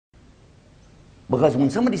Because when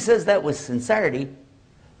somebody says that with sincerity,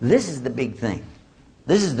 this is the big thing.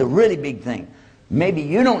 This is the really big thing. Maybe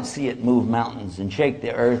you don't see it move mountains and shake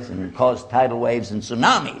the earth and cause tidal waves and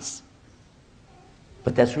tsunamis.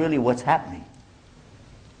 But that's really what's happening.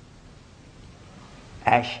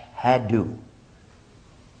 Ashhadu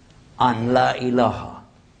an la ilaha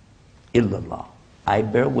illallah. I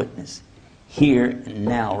bear witness here and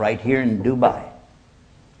now, right here in Dubai,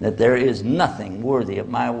 that there is nothing worthy of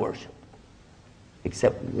my worship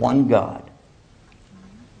except one God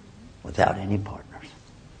without any partners.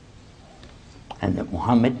 And that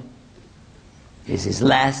Muhammad is his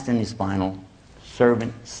last and his final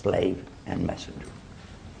servant, slave, and messenger.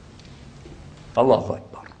 Allahu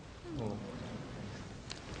Akbar.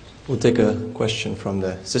 We'll take a question from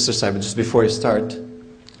the sister side, but just before you start,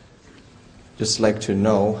 just like to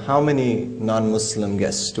know, how many non-Muslim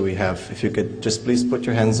guests do we have? If you could just please put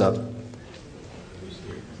your hands up.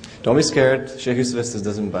 Don't be scared, Sheikh Yusuf Estes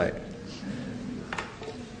doesn't bite.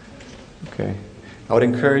 Okay. I would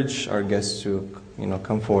encourage our guests to,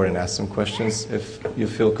 come forward and ask some questions if you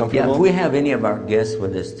feel comfortable. Yeah, if we have any of our guests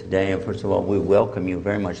with us today, first of all, we welcome you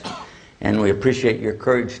very much. And we appreciate your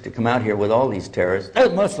courage to come out here with all these terrorists.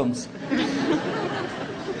 Muslims.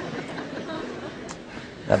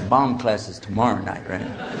 That bomb class is tomorrow night, right?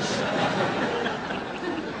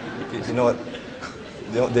 You know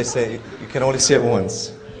what? They say you can only see it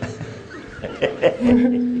once.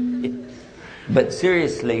 But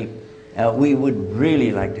seriously, we would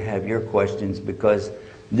really like to have your questions, because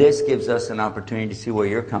this gives us an opportunity to see where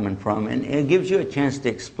you're coming from, and it gives you a chance to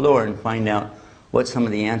explore and find out what some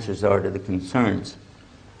of the answers are to the concerns.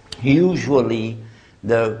 Usually,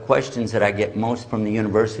 the questions that I get most from the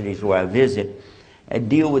universities where I visit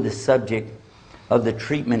deal with the subject of the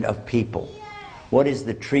treatment of people. What is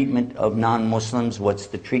the treatment of non-Muslims? What's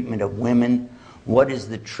the treatment of women? What is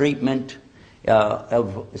the treatment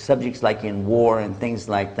of subjects like in war and things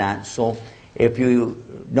like that? So if you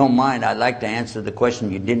don't mind, I'd like to answer the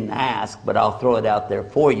question you didn't ask, but I'll throw it out there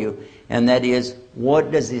for you. And that is,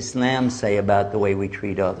 what does Islam say about the way we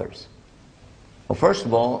treat others? Well, first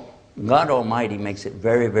of all, God Almighty makes it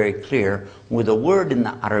very, very clear with a word in the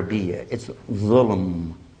Arabiya. It's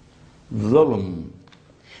zulm. Zulm.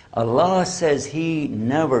 Allah says He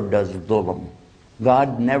never does zulm.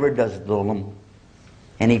 God never does zulm,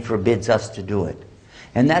 and He forbids us to do it.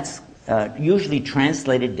 And that's usually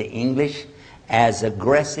translated to English as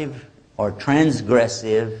aggressive or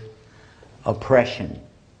transgressive oppression.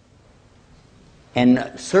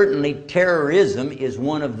 And certainly terrorism is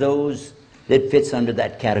one of those that fits under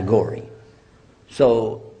that category.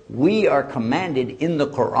 So we are commanded in the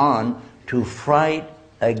Quran to fight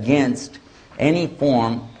against any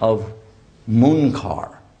form of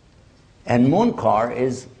munkar. And munkar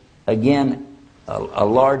is, again, a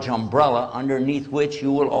large umbrella underneath which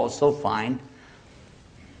you will also find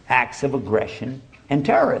acts of aggression and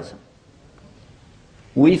terrorism.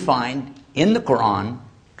 We find in the Quran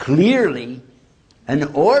clearly an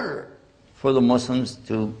order for the Muslims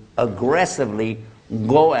to aggressively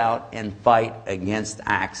go out and fight against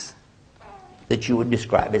acts that you would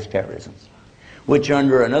describe as terrorism, which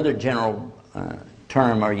under another general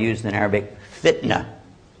term are used in Arabic, fitna.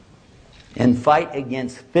 And fight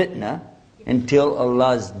against fitna until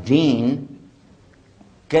Allah's deen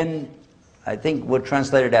can, I think we'll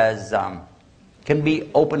translate it as, can be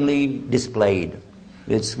openly displayed.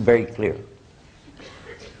 It's very clear.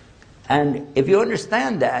 And if you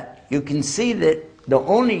understand that, you can see that the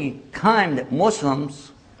only time that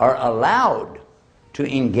Muslims are allowed to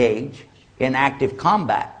engage in active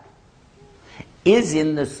combat is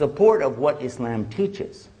in the support of what Islam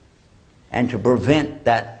teaches, and to prevent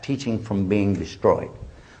that teaching from being destroyed.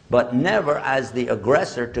 But never as the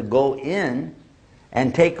aggressor to go in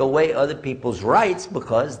and take away other people's rights,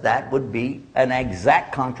 because that would be an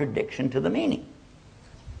exact contradiction to the meaning.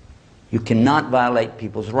 You cannot violate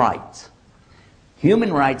people's rights.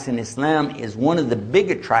 Human rights in Islam is one of the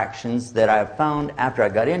big attractions that I've found after I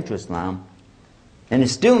got into Islam. And it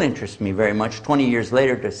still interests me very much 20 years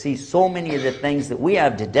later to see so many of the things that we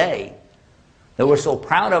have today that we're so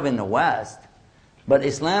proud of in the West. But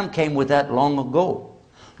Islam came with that long ago.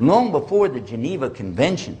 Long before the Geneva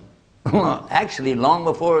Convention. Actually, long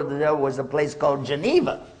before there was a place called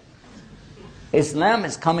Geneva. Islam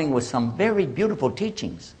is coming with some very beautiful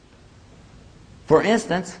teachings. For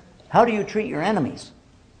instance, how do you treat your enemies?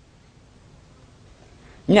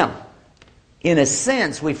 Now, in a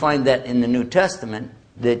sense, we find that in the New Testament,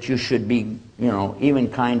 that you should be, even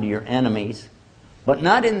kind to your enemies. But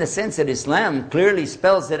not in the sense that Islam clearly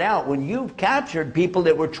spells it out. When you've captured people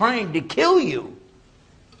that were trying to kill you,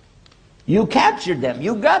 You captured them.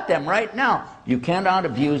 You got them right now. You cannot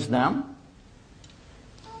abuse them.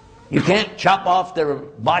 You can't chop off their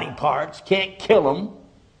body parts. Can't kill them.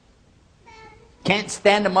 Can't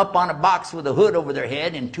stand them up on a box with a hood over their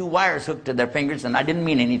head and 2 wires hooked to their fingers, and I didn't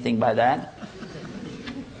mean anything by that.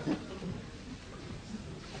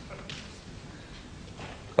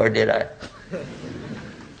 Or did I?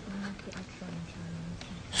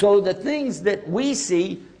 So the things that we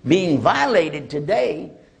see being violated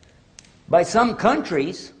today by some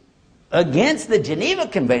countries against the Geneva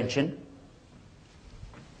Convention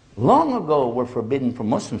long ago were forbidden for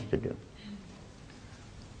Muslims to do.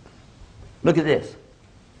 Look at this.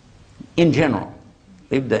 In general,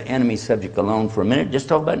 leave the enemy subject alone for a minute, just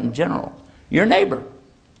talk about it in general. Your neighbor.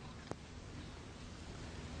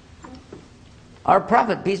 Our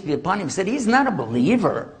prophet, peace be upon him, said he's not a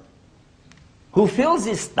believer who fills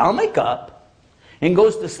his stomach up and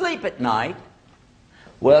goes to sleep at night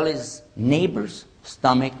while his neighbor's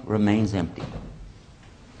stomach remains empty.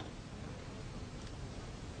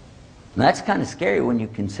 And that's kind of scary when you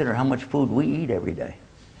consider how much food we eat every day.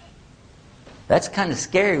 That's kind of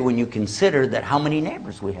scary when you consider that how many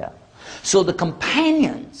neighbors we have. So the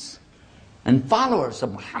companions and followers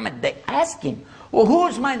of Muhammad, they ask him, well, who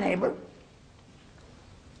is my neighbor?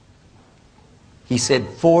 He said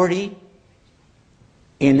 40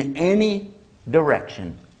 in any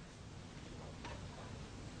direction.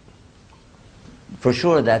 For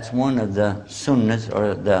sure that's one of the sunnahs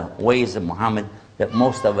or the ways of Muhammad that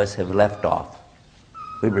most of us have left off.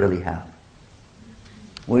 We really have.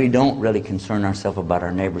 We don't really concern ourselves about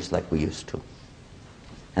our neighbors like we used to.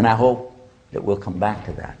 And I hope that we'll come back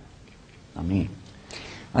to that. Ameen.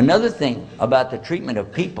 Another thing about the treatment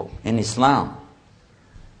of people in Islam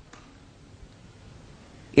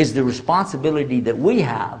is the responsibility that we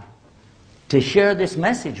have to share this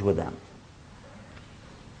message with them.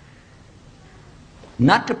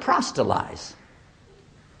 Not to proselytize.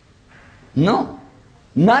 No.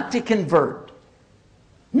 Not to convert.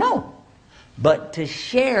 No. But to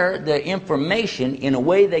share the information in a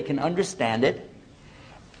way they can understand it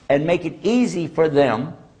and make it easy for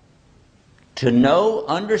them to know,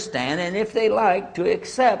 understand, and if they like, to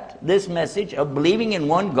accept this message of believing in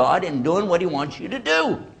one God and doing what He wants you to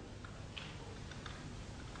do.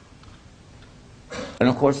 And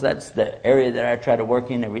of course that's the area that I try to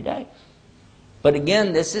work in every day. But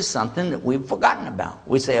again, this is something that we've forgotten about.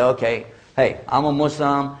 We say, okay, hey, I'm a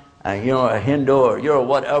Muslim, you're a Hindu, or you're a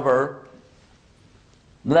whatever.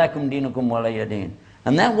 Lakum dinukum walaya din.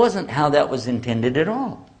 And that wasn't how that was intended at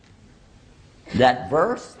all. That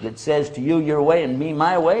verse that says to you your way and me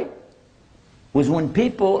my way was when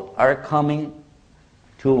people are coming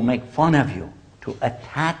to make fun of you, to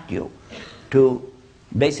attack you, to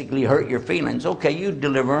basically hurt your feelings. Okay, you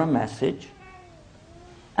deliver a message,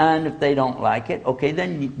 and if they don't like it, okay,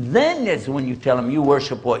 then is when you tell them you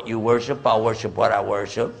worship what you worship, I'll worship what I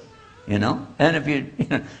worship. You know, and if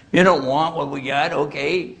you don't want what we got,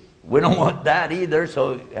 okay, we don't want that either,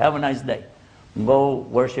 so have a nice day. Go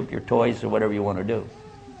worship your toys or whatever you want to do.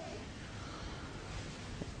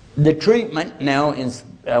 The treatment now,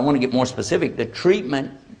 I want to get more specific, the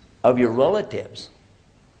treatment of your relatives.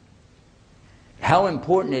 How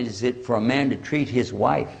important is it for a man to treat his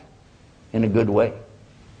wife in a good way?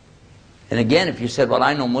 And again, if you said, well,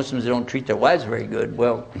 I know Muslims that don't treat their wives very good,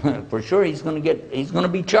 well, for sure he's going to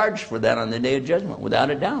be charged for that on the Day of Judgment, without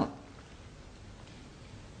a doubt.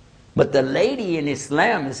 But the lady in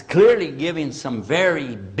Islam is clearly giving some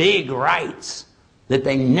very big rights that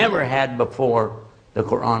they never had before the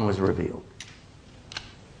Quran was revealed.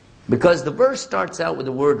 Because the verse starts out with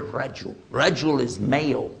the word rajul. Rajul is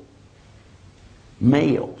male.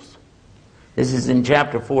 Males. This is in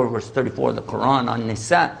chapter 4, verse 34 of the Quran on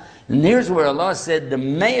Nisa. And here's where Allah said the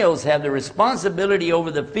males have the responsibility over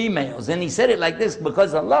the females. And He said it like this,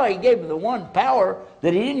 because Allah, He gave the one power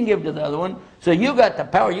that He didn't give to the other one. So you got the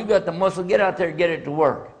power, you got the muscle, get out there and get it to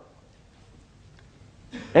work.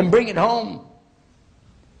 And bring it home.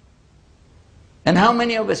 And how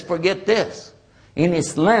many of us forget this? In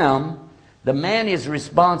Islam, the man is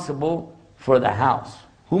responsible for the house.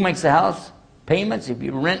 Who makes the house? Payments, if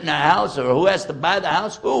you're renting a house, or who has to buy the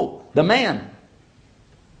house? Who? The man.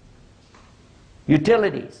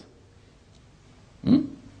 Utilities,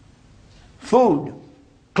 food,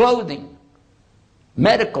 clothing,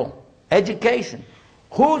 medical, education.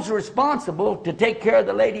 Who's responsible to take care of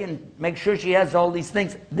the lady and make sure she has all these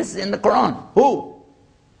things? This is in the Quran. Who?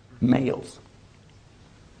 Males.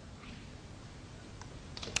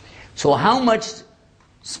 So how much,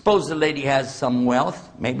 suppose the lady has some wealth,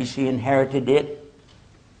 maybe she inherited it,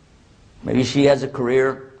 maybe she has a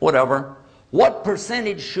career, whatever. what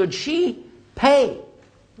percentage should she pay?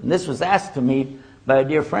 And this was asked to me by a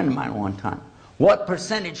dear friend of mine one time. What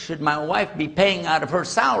percentage should my wife be paying out of her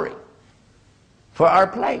salary for our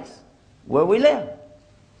place where we live?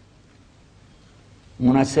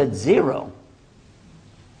 When I said 0,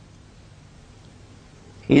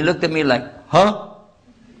 he looked at me like, huh?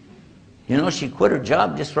 You know, she quit her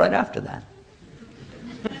job just right after that.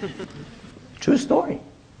 True story.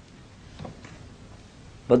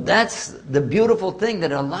 But that's the beautiful thing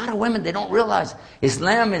that a lot of women, they don't realize.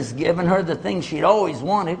 Islam has given her the thing she'd always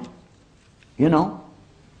wanted. You know,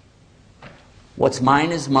 what's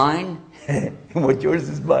mine is mine, and what yours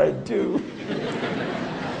is mine too.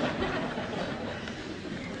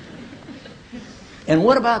 And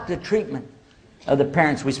what about the treatment of the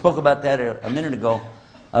parents? We spoke about that a minute ago,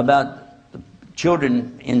 about the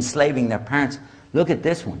children enslaving their parents. Look at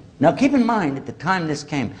this one. Now keep in mind, at the time this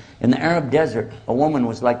came, in the Arab desert, a woman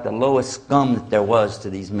was like the lowest scum that there was to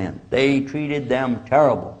these men. They treated them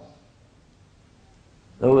terrible.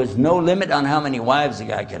 There was no limit on how many wives a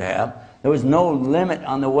guy could have. There was no limit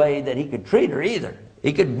on the way that he could treat her either.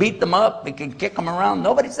 He could beat them up, he could kick them around.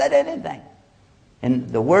 Nobody said anything. And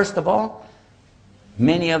the worst of all,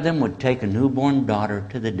 many of them would take a newborn daughter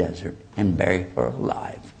to the desert and bury her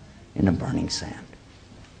alive in the burning sand.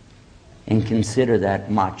 And consider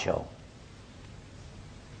that macho.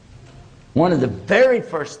 One of the very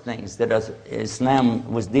first things that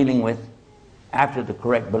Islam was dealing with after the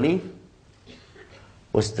correct belief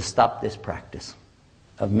was to stop this practice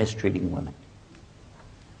of mistreating women.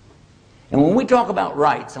 And when we talk about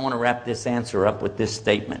rights, I want to wrap this answer up with this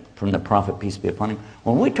statement from the Prophet, peace be upon him.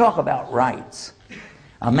 When we talk about rights,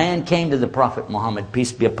 a man came to the Prophet Muhammad,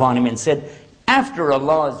 peace be upon him, and said, after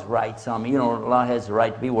Allah's rights on me, you know, Allah has the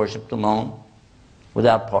right to be worshipped alone,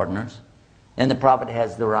 without partners, and the Prophet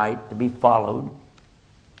has the right to be followed,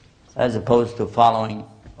 as opposed to following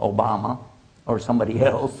Obama or somebody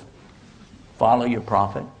else. Follow your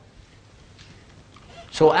Prophet.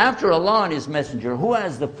 So after Allah and His Messenger, who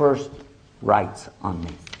has the first rights on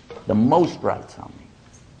me? The most rights on me?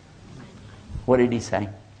 What did He say?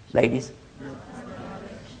 Ladies?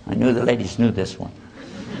 I knew the ladies knew this one.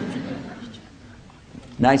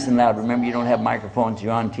 Nice and loud. Remember, you don't have microphones.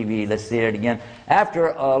 You're on TV. Let's say it again.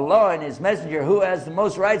 After Allah and His Messenger, who has the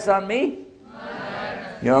most rights on me?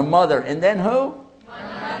 Mother. Your mother. And then who?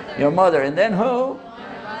 Mother. Your mother. And then who?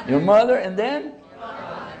 Mother. Your mother. And then?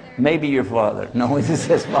 Father. Maybe your father. No, it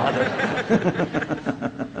says father.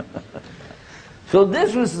 So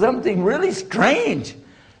this was something really strange.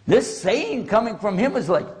 This saying coming from him was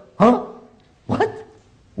like, huh? What?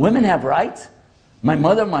 Women have rights? My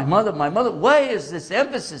mother, my mother, my mother. Why is this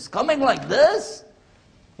emphasis coming like this?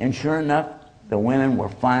 And sure enough, the women were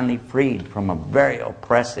finally freed from a very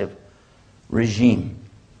oppressive regime.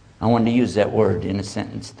 I wanted to use that word in a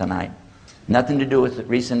sentence tonight. Nothing to do with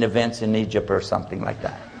recent events in Egypt or something like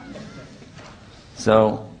that.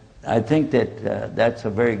 So I think that that's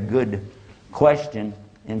a very good question,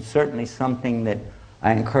 and certainly something that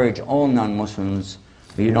I encourage all non-Muslims,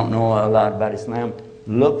 if you don't know a lot about Islam,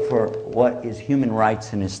 look for what is human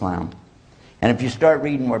rights in Islam. And if you start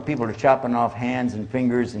reading where people are chopping off hands and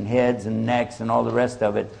fingers and heads and necks and all the rest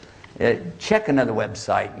of it, check another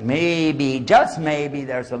website. Maybe, just maybe,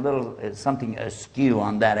 there's a little something askew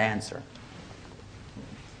on that answer.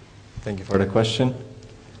 Thank you for the question.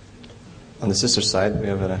 On the sister side, we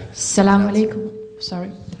have a... Assalamu alaikum.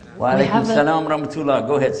 Sorry. Wa alaikum salam rahmatullah.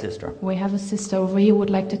 Go ahead, sister. We have a sister over here who would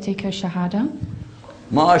like to take her shahada.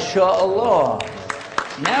 MashaAllah.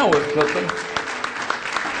 Now we're cooking.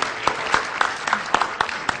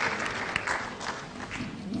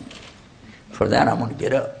 For that, I'm going to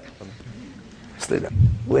get up.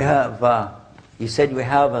 We have, you said we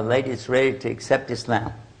have a lady that's ready to accept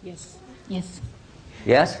Islam. Yes. Yes.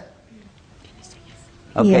 Yes?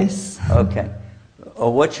 Okay. Yes. Okay.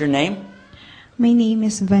 What's your name? My name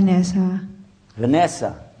is Vanessa.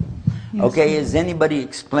 Vanessa. Yes, Okay, sir. has anybody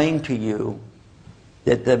explained to you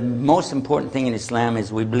that the most important thing in Islam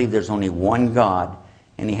is we believe there's only one God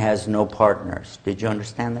and He has no partners? Did you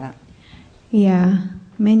understand that? Yeah,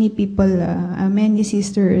 many people, many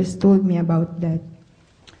sisters told me about that.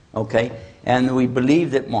 Okay, and we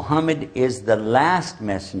believe that Muhammad is the last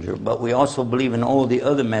messenger, but we also believe in all the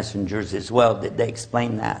other messengers as well. Did they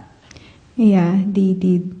explain that? Yeah, they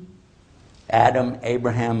did. Adam,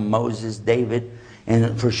 Abraham, Moses, David,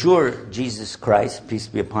 and for sure Jesus Christ, peace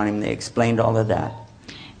be upon Him, they explained all of that.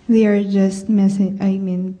 They are just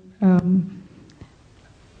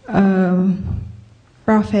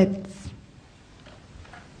prophets.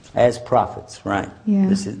 As prophets, right. Yeah.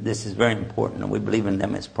 This is very important, and we believe in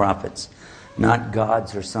them as prophets. not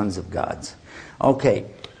gods or sons of gods. Okay,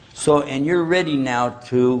 so, and you're ready now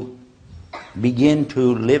to begin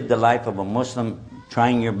to live the life of a Muslim,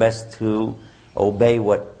 trying your best to obey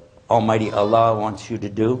what Almighty Allah wants you to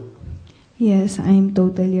do? Yes, I'm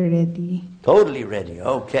totally ready. Totally ready,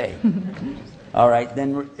 okay. All right,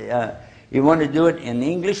 then you want to do it in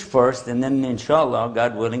English first, and then inshallah,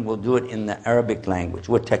 God willing, we'll do it in the Arabic language.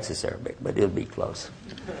 We're Texas Arabic, but it'll be close.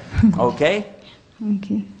 Okay?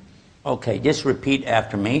 Okay. Okay, just repeat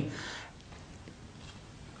after me.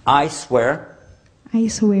 I swear I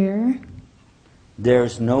swear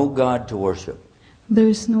there's no God to worship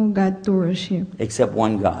there's no God to worship except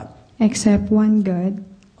one God, except one God,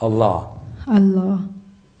 Allah. Allah.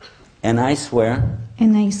 And I swear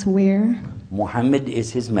And I swear Muhammad is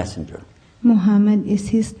his messenger. Muhammad is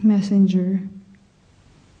his messenger.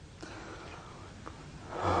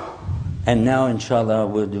 And now inshallah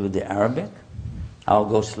we'll do the Arabic. I'll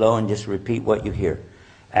go slow and just repeat what you hear.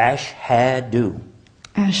 Ashhadu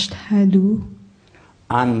Ashhadu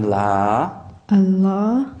an la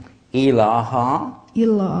Allah ilaha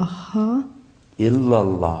ilaha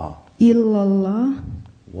illallah illallah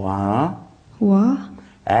wa wa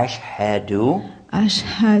ashhadu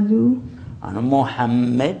ashhadu anna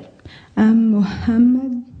Muhammad an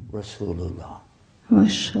Muhammad Rasulullah.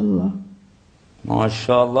 mashallah.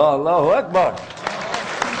 MashaAllah, Allahu Akbar.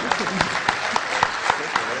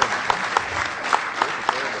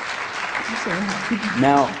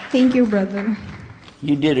 Now, Thank you, brother.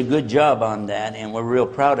 you did a good job on that, and we're real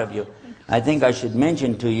proud of you. I think I should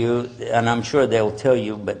mention to you, and I'm sure they'll tell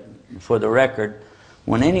you, but for the record,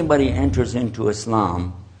 when anybody enters into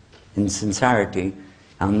Islam in sincerity,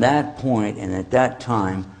 on that point and at that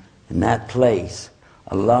time, in that place,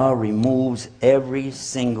 Allah removes every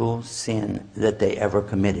single sin that they ever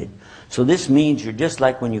committed. So this means you're just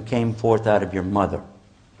like when you came forth out of your mother.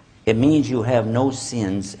 It means you have no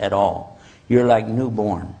sins at all. You're like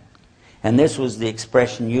newborn. And this was the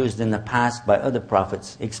expression used in the past by other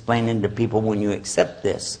prophets, explaining to people, when you accept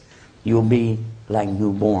this, you'll be like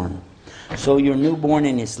newborn. So you're newborn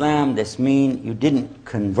in Islam. This means you didn't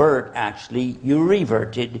convert, actually, you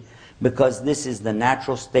reverted, because this is the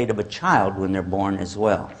natural state of a child when they're born as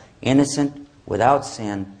well. Innocent, without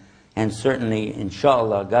sin, and certainly,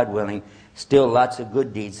 inshallah, God willing, still lots of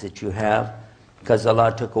good deeds that you have, because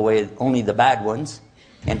Allah took away only the bad ones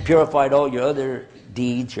and purified all your other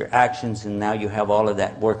deeds, your actions, and now you have all of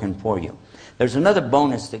that working for you. There's another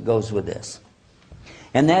bonus that goes with this,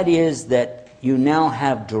 and that is that you now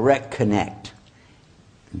have direct connect.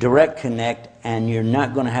 Direct connect, and you're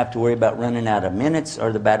not going to have to worry about running out of minutes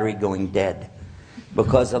or the battery going dead,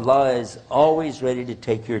 because Allah is always ready to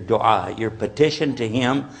take your dua, your petition to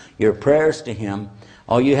Him, your prayers to Him.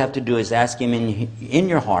 All you have to do is ask Him in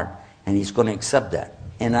your heart, and He's going to accept that.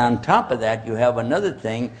 And on top of that, you have another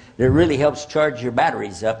thing that really helps charge your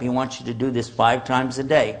batteries up. He wants you to do this 5 times a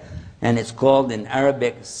day, and it's called in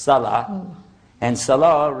Arabic salah. And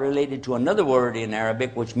salah related to another word in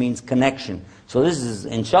Arabic which means connection. So this is,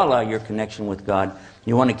 inshallah, your connection with God.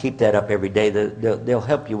 You want to keep that up every day. They'll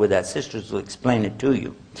help you with that. Sisters will explain it to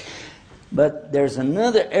you. But there's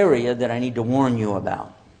another area that I need to warn you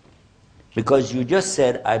about, because you just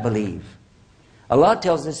said, I believe. Allah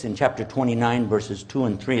tells us in chapter 29, verses 2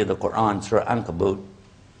 and 3 of the Quran, Surah Ankabut.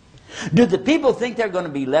 Do the people think they're going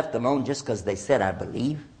to be left alone just because they said, I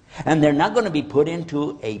believe? And they're not going to be put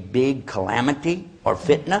into a big calamity or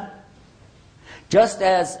fitna? Just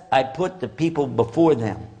as I put the people before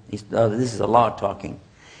them. This is Allah talking.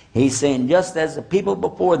 He's saying, just as the people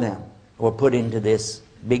before them were put into this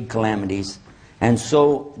big calamities. And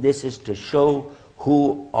so this is to show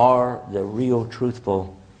who are the real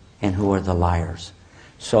truthful and who are the liars.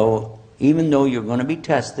 So even though you're going to be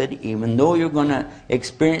tested, even though you're going to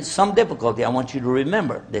experience some difficulty, I want you to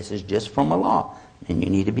remember, this is just from Allah. And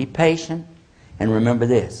you need to be patient. And remember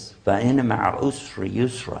this, فَإِنَّ مَعَ الْعُسْرِ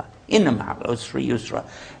يُسْرًا إِنَّ مَعَ الْعُسْرِ يُسْرًا.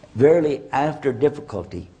 Verily, after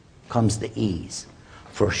difficulty comes the ease.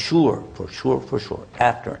 For sure, for sure, for sure.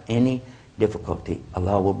 After any difficulty,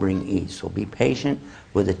 Allah will bring ease. So be patient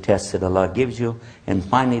with the tests that Allah gives you. And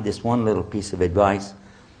finally, this one little piece of advice,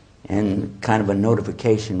 and kind of a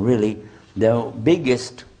notification really, the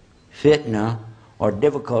biggest fitna or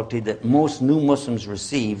difficulty that most new Muslims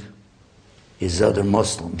receive is other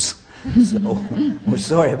Muslims. So we're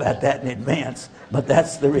sorry about that in advance, but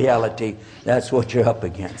that's the reality. That's what you're up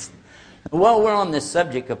against. While we're on this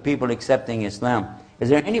subject of people accepting Islam, is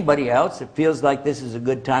there anybody else that feels like this is a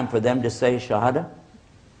good time for them to say Shahada?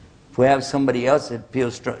 If we have somebody else that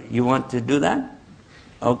feels you want to do that?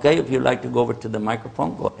 Okay, if you'd like to go over to the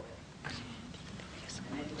microphone, go ahead.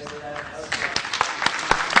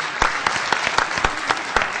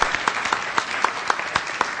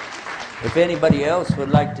 If anybody else would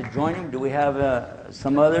like to join him, do we have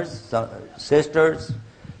some others, some sisters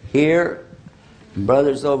here,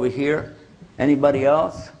 brothers over here? Anybody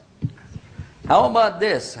else? How about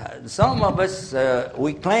this? Some of us,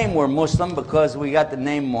 we claim we're Muslim because we got the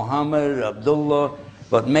name Muhammad, Abdullah,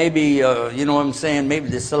 but maybe, you know what I'm saying, maybe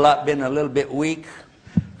the salat been a little bit weak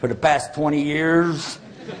for the past 20 years.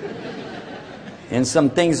 And some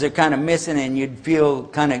things are kind of missing, and you'd feel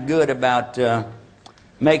kind of good about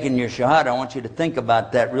making your shahada. I want you to think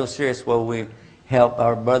about that real serious while we help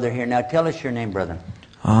our brother here. Now tell us your name, brother.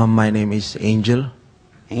 My name is Angel.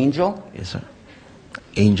 Angel? Yes, sir.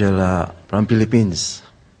 Angel from Philippines.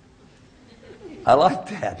 I like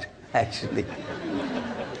that, actually.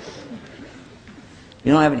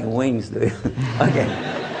 You don't have any wings, do you? Okay,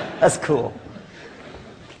 that's cool.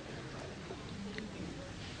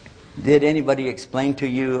 Did anybody explain to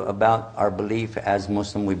you about our belief as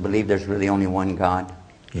Muslim? We believe there's really only one God.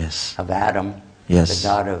 Yes. Of Adam. Yes. The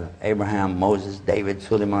God of Abraham, Moses, David,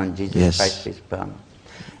 Sulaiman, Jesus Yes. Christ, peace be upon him.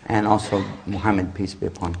 And also Muhammad, peace be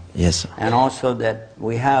upon him. Yes, sir. And also that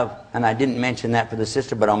we have, and I didn't mention that for the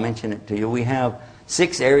sister, but I'll mention it to you. We have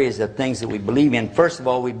 6 areas of things that we believe in. First of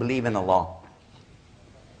all, we believe in Allah.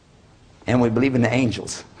 And we believe in the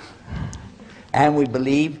angels. And we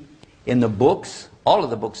believe in the books. All of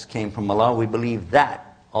the books came from Allah. We believe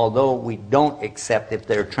that, although we don't accept if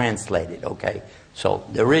they're translated, okay? So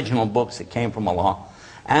the original books that came from Allah.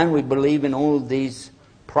 And we believe in all of these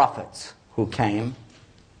prophets who came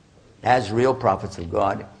as real prophets of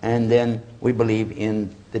God. And then we believe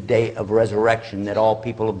in the day of resurrection, that all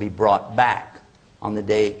people will be brought back on the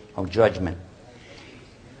day of judgment.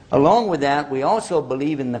 Along with that, we also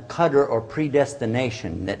believe in the qadr or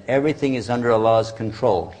predestination, that everything is under Allah's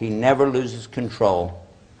control. He never loses control.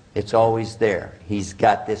 It's always there. He's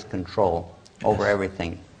got this control over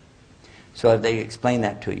everything. So have they explained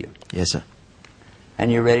that to you? Yes, sir.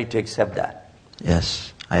 And you're ready to accept that?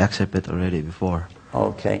 Yes, I accepted already before.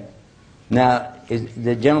 Okay. Now, is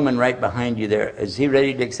the gentleman right behind you there, is he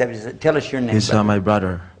ready to accept it? Tell us your name. He's my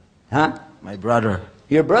brother. Huh? My brother.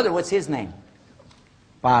 Your brother, what's his name?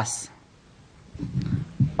 Bas.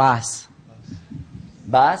 Bas.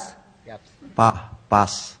 Bas? Yep.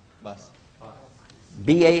 Bas.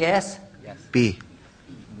 B-A-S? Yes.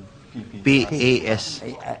 B-A-S.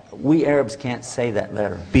 We Arabs can't say that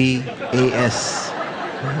letter. B-A-S.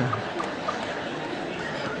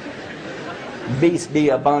 Peace be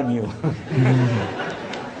upon you.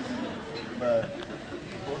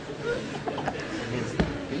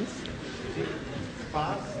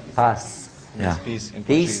 Pas. Yeah.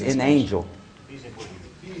 Peace in angel.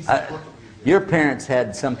 Your parents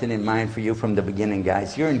had something in mind for you from the beginning,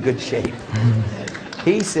 guys. You're in good shape.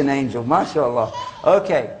 Peace in angel. MashaAllah.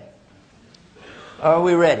 Okay. Are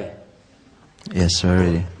we ready? Yes, sir,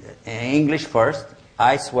 ready. English first.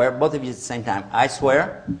 I swear. Both of you at the same time. I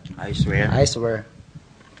swear. I swear. I swear.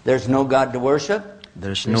 There's no God to worship.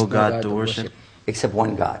 There's no God to worship except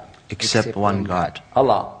one God. except one God.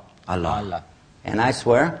 Allah. Allah. And I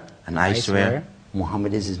swear. And I swear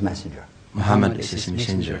Muhammad is his messenger. Muhammad is his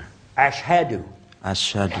messenger. Ashhadu.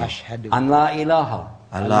 Ashhadu Ashhadu An la ilaha.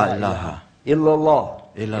 an la ilaha Illallah.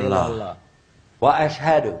 illallah Wa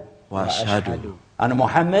ashhadu. wa ashhadu An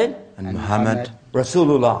Muhammad. and Muhammad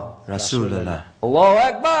Rasulullah. Rasulullah. Allahu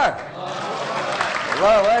Akbar.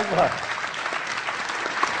 Allahu Akbar.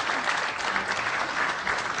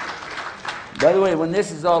 By the way, when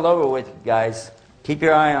this is all over with, guys, keep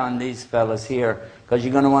your eye on these fellas here, because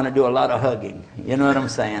you're going to want to do a lot of hugging. You know what I'm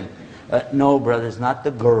saying? No, brothers, not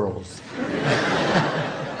the girls.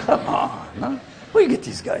 Come on. No? Where you get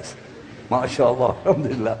these guys? MashaAllah.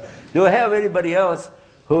 Alhamdulillah. Do I have anybody else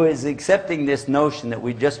who is accepting this notion that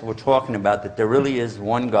we just were talking about, that there really is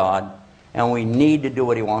one God, and we need to do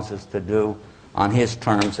what He wants us to do on His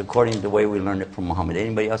terms, according to the way we learned it from Muhammad?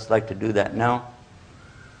 Anybody else like to do that now?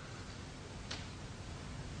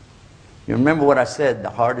 You remember what I said, the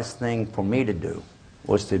hardest thing for me to do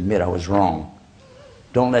was to admit I was wrong.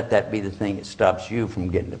 Don't let that be the thing that stops you from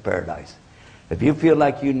getting to paradise. If you feel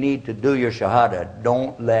like you need to do your shahada,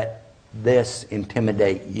 don't let this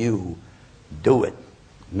intimidate you. Do it.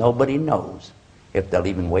 Nobody knows if they'll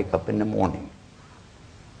even wake up in the morning.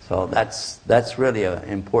 So that's really an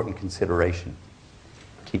important consideration.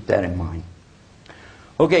 Keep that in mind.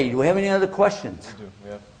 Okay, do we have any other questions? We do. We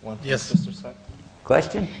have one from Yes. the sister side.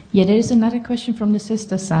 Question? Yeah, there is another question from the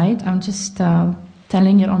sister side. I'm just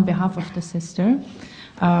telling it on behalf of the sister.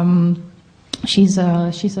 She's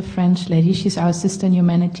a French lady. She's our sister in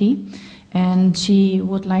humanity. And she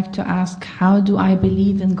would like to ask, how do I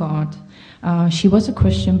believe in God? She was a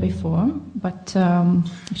Christian before, but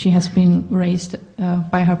she has been raised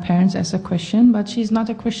by her parents as a Christian, but she's not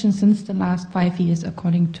a Christian since the last 5 years,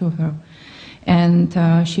 according to her.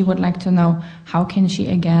 And she would like to know, how can she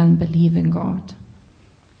again believe in God?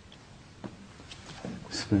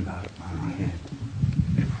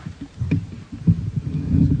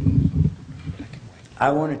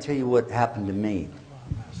 I want to tell you what happened to me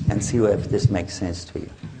and see if this makes sense to you.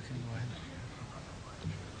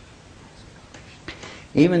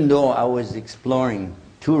 Even though I was exploring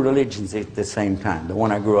two religions at the same time, the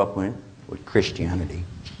one I grew up with Christianity,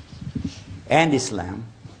 and Islam,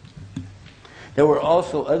 there were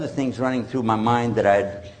also other things running through my mind that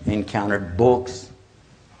I'd encountered, books,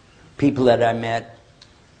 people that I met,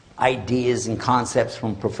 ideas and concepts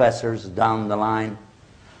from professors down the line.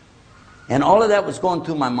 And all of that was going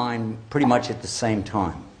through my mind pretty much at the same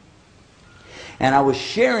time. And I was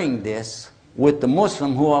sharing this with the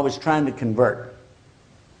Muslim who I was trying to convert.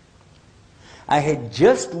 I had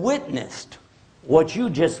just witnessed what you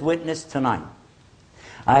just witnessed tonight.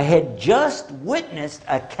 I had just witnessed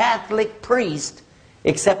a Catholic priest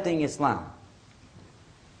accepting Islam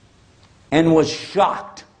and was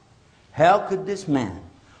shocked. How could this man,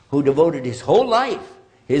 who devoted his whole life,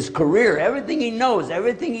 his career, everything he knows,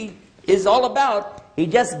 everything he is all about, he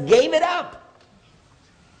just gave it up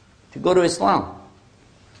to go to Islam?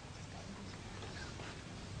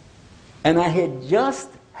 And I had just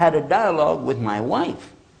had a dialogue with my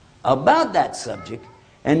wife about that subject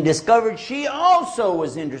and discovered she also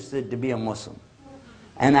was interested to be a Muslim.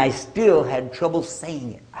 And I still had trouble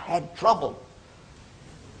saying it. I had trouble.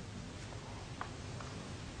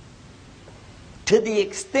 To the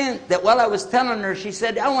extent that while I was telling her, she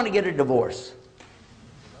said, I want to get a divorce.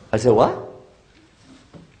 I said, what?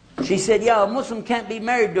 She said, yeah, a Muslim can't be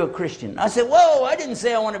married to a Christian. I said, whoa, I didn't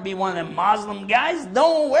say I want to be one of them Muslim guys.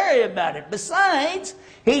 Don't worry about it. Besides,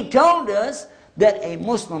 he told us that a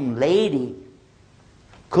Muslim lady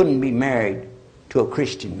couldn't be married to a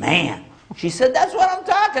Christian man. She said, that's what I'm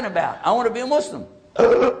talking about. I want to be a Muslim.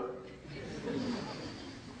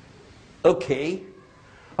 Okay.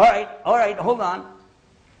 All right, hold on.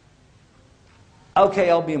 Okay,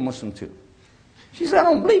 I'll be a Muslim too. She said, I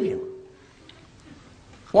don't believe you.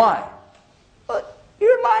 Why? But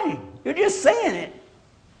you're lying. You're just saying it.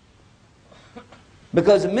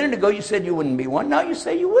 Because a minute ago you said you wouldn't be one. Now you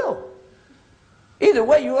say you will. Either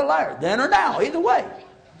way, you're a liar. Then or now. Either way.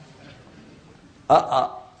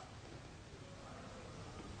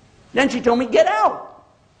 Then she told me, get out.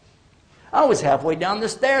 I was halfway down the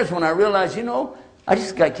stairs when I realized, you know, I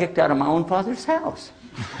just got kicked out of my own father's house.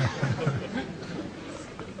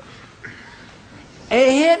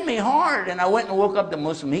 It hit me hard, and I went and woke up the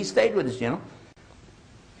Muslim. He stayed with us, you know.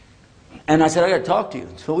 And I said, I got to talk to you.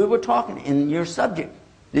 So we were talking, and your subject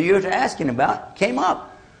that you're asking about came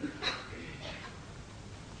up.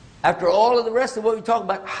 After all of the rest of what we talked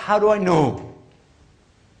about, how do I know?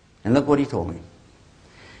 And look what he told me.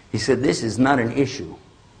 He said, this is not an issue,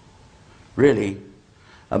 really,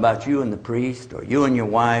 about you and the priest, or you and your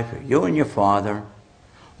wife, or you and your father,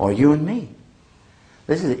 or you and me.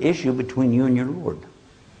 This is an issue between you and your Lord.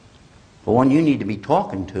 The one you need to be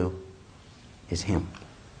talking to is Him.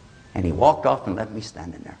 And he walked off and left me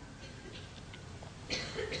standing there.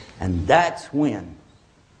 And that's when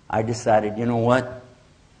I decided, you know what?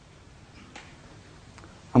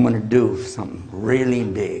 I'm going to do something really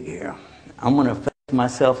big here. I'm going to face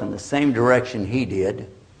myself in the same direction he did,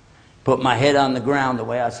 put my head on the ground the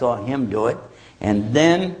way I saw him do it, and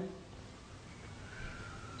then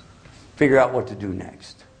figure out what to do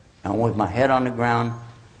next. And with my head on the ground,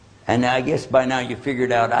 and I guess by now you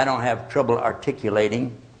figured out I don't have trouble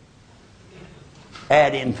articulating.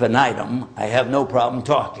 Ad infinitum, I have no problem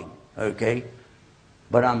talking, okay?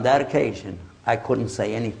 But on that occasion, I couldn't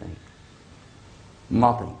say anything.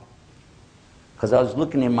 Nothing. Because I was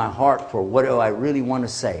looking in my heart for what do I really want to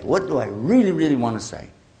say? What do I really, really want to say?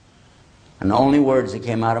 And the only words that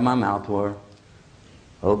came out of my mouth were,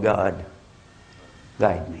 oh God,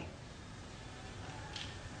 guide me.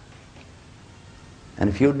 And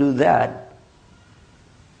if you'll do that,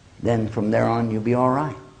 then from there on you'll be all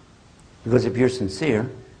right. Because if you're sincere,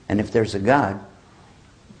 and if there's a God,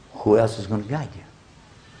 who else is going to guide you?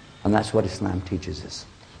 And that's what Islam teaches us.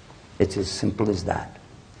 It's as simple as that.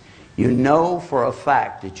 You know for a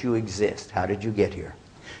fact that you exist. How did you get here?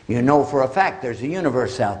 You know for a fact there's a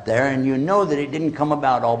universe out there, and you know that it didn't come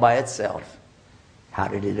about all by itself. How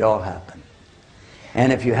did it all happen?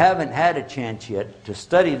 And if you haven't had a chance yet to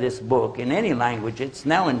study this book in any language, it's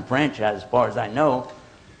now in French as far as I know,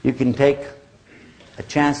 you can take a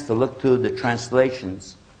chance to look through the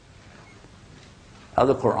translations of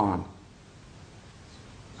the Quran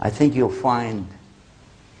I think you'll find,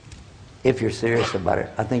 if you're serious about it,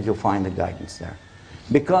 I think you'll find the guidance there.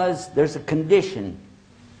 Because there's a condition,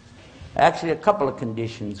 actually a couple of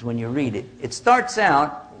conditions when you read it. It starts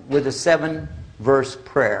out with a 7-verse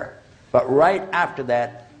prayer. But right after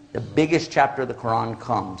that, the biggest chapter of the Quran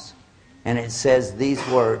comes. And it says these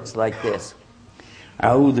words like this.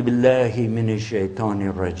 أعوذ بالله من الشيطان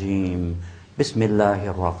الرجيم بسم الله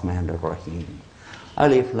الرحمن الرحيم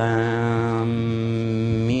ألف لام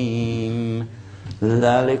ميم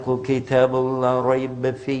ذلك الكتاب لا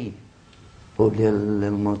ريب فيه هدى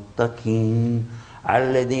للمتقين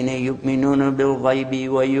الذين يؤمنون بالغيب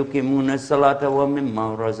ويقيمون الصلاة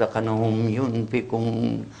ومما رزقناهم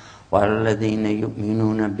ينفقون والذين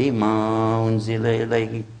يؤمنون بما أنزل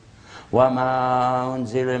إليه وما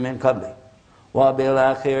أنزل من قبله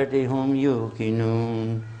وبالآخرة هم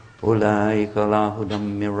يوقنون أولئك على هدى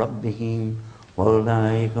من ربهم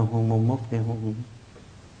وأولئك هم المفلحون.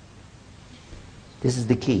 This is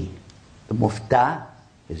the key. The muftah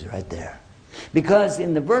is right there. Because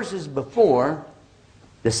in the verses before,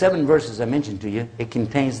 the 7 verses I mentioned to you, it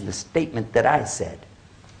contains the statement that I said.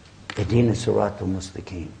 Ihdina siratal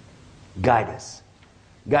mustaqim. Guide us.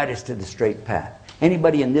 Guide us to the straight path.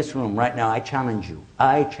 Anybody in this room right now, I challenge you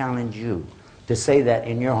to say that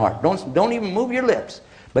in your heart. Don't even move your lips,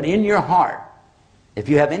 but in your heart. If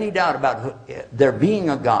you have any doubt about there being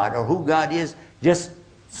a God or who God is, just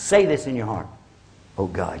say this in your heart. Oh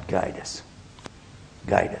God, guide us.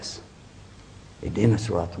 Guide us. Ihdina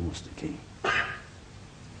siratal mustaqim.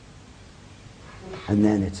 And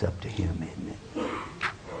then it's up to Him, isn't it?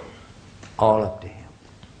 All up to Him.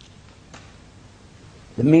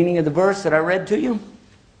 The meaning of the verse that I read to you,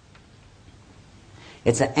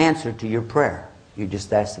 it's an answer to your prayer. You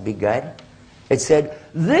just asked to be guided. It said,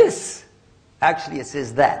 this, actually it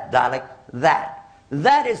says that, Dalek, that.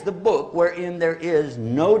 That is the book wherein there is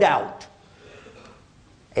no doubt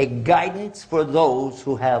a guidance for those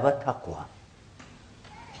who have a taqwa.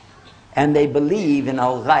 And they believe in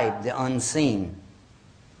al-ghaib, the unseen.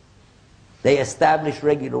 They establish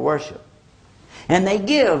regular worship. And they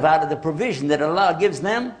give out of the provision that Allah gives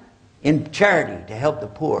them in charity to help the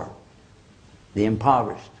poor, the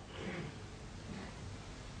impoverished.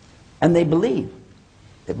 And they believe.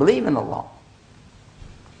 They believe in Allah.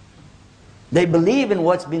 They believe in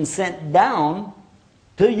what's been sent down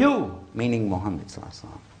to you, meaning Muhammad sallallahu alaihi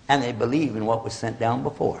wasallam. And they believe in what was sent down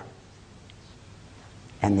before.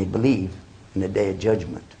 And they believe in the Day of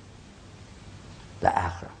Judgment, the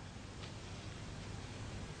Akhirah.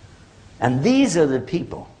 And these are the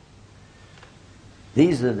people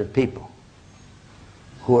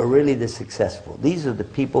who are really the successful. These are the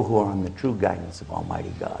people who are on the true guidance of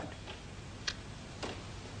Almighty God.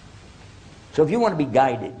 So if you want to be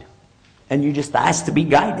guided, and you just ask to be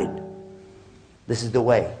guided, this is the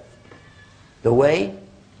way. The way,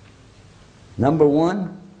 number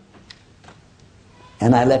 1,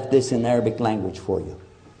 and I left this in Arabic language for you.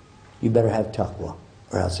 You better have taqwa,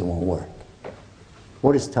 or else it won't work.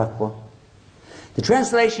 What is taqwa? The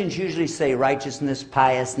translations usually say righteousness,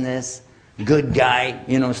 piousness, good guy,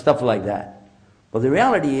 stuff like that. Well, the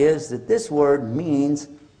reality is that this word means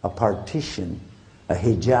a partition, a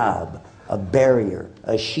hijab, a barrier,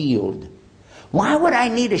 a shield. Why would I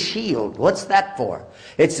need a shield? What's that for?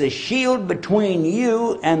 It's a shield between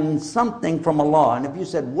you and something from Allah. And if you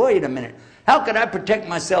said, wait a minute, how could I protect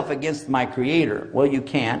myself against my Creator? Well, you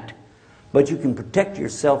can't. But you can protect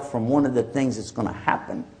yourself from one of the things that's going to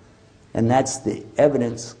happen. And that's the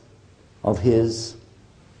evidence of His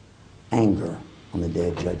anger on the Day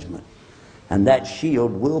of Judgment. And that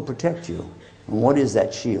shield will protect you. And what is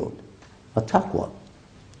that shield? A taqwa.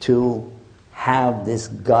 To have this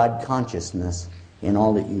God consciousness in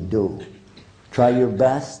all that you do. Try your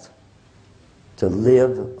best to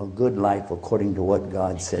live a good life according to what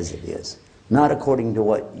God says it is. Not according to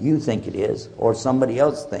what you think it is or somebody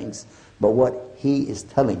else thinks, but what He is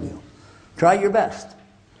telling you. Try your best.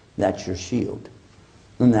 That's your shield.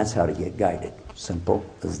 And that's how to get guided. Simple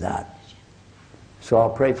as that. So I'll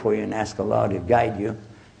pray for you and ask Allah to guide you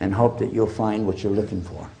and hope that you'll find what you're looking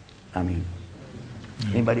for.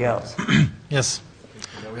 Anybody else? Yes.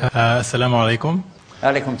 Assalamu alaikum.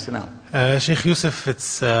 Alaikum salam. Sheikh Yusuf,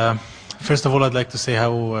 it's first of all I'd like to say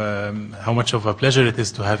how much of a pleasure it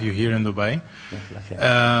is to have you here in Dubai.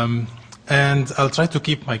 And I'll try to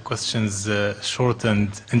keep my questions short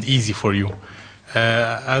and easy for you.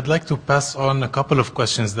 I'd like to pass on a couple of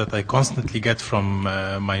questions that I constantly get from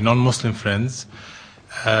my non-Muslim friends.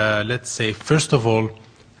 Let's say, first of all,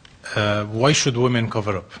 why should women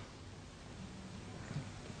cover up?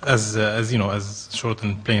 As short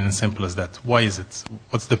and plain and simple as that. Why is it?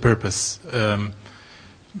 What's the purpose?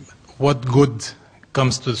 what good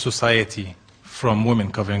comes to society from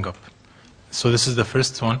women covering up? So this is the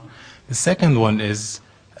first one. The second one is,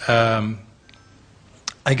 I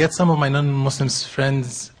get some of my non-Muslim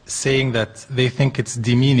friends saying that they think it's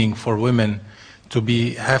demeaning for women to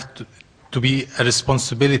be a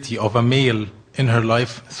responsibility of a male in her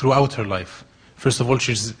life throughout her life. First of all,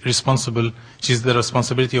 she's the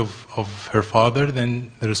responsibility of her father,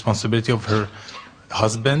 then the responsibility of her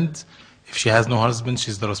husband. If she has no husband,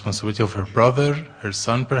 she's the responsibility of her brother, her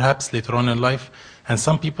son perhaps, later on in life. And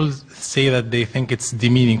some people say that they think it's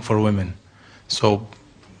demeaning for women. So,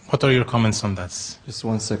 what are your comments on that? Just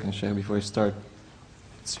 1 second, Sheikh, before you start.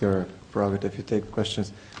 It's your prerogative. You take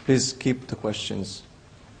questions. Please keep the questions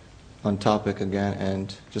on topic again,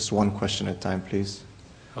 and just one question at a time, please.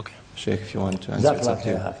 Okay. Sheikh, if you want to answer, it's up to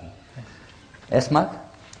you. Esmak?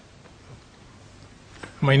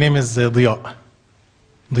 My name is Diya.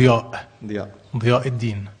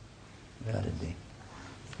 Ad-Din.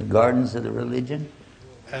 The gardens of the religion?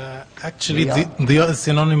 Actually, Diya is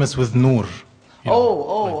synonymous with Noor.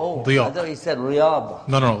 Diya. I thought you said Riyab.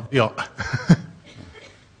 No, Diya.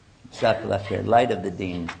 Jazakallah khair. Light of the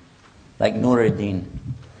Deen. Like Noor ad-Din.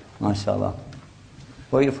 MashaAllah.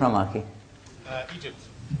 Where are you from, Aki? Egypt.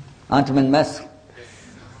 Anta min Masr?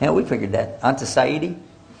 Yeah, we figured that. Anta Saidi?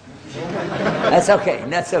 That's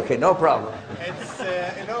okay, no problem.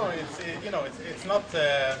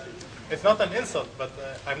 It's not an insult, but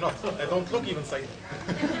I'm not. I don't look even Saidi.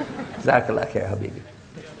 Jazakallah khair, Habibi.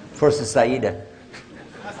 First is Saida.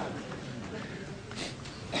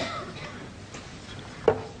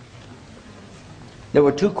 There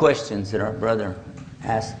were two questions that our brother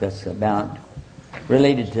asked us about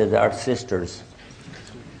related to our sisters.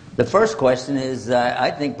 The first question is,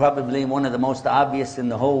 I think, probably one of the most obvious in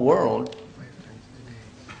the whole world.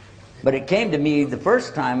 But it came to me the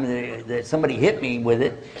first time that somebody hit me with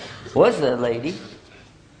it was a lady.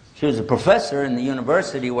 She was a professor in the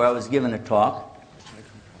university where I was giving a talk.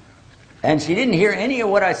 And she didn't hear any of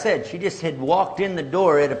what I said. She just had walked in the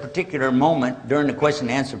door at a particular moment during the question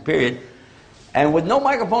and answer period. And with no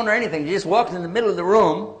microphone or anything, she just walked in the middle of the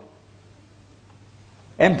room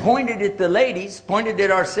and pointed at the ladies, pointed at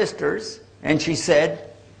our sisters, and she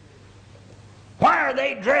said, "Why are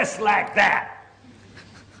they dressed like that?"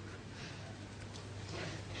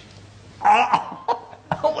 I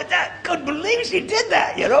couldn't believe she did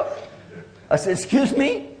that, you know. I said, "Excuse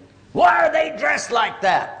me? Why are they dressed like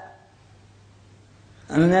that?"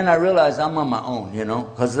 And then I realized I'm on my own, you know,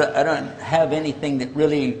 because I don't have anything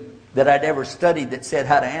that I'd ever studied that said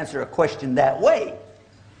how to answer a question that way.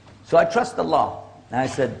 So I trust Allah. And I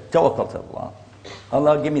said, "Tawakkal to Allah.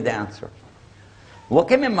 Allah, give me the answer." What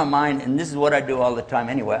came in my mind, and this is what I do all the time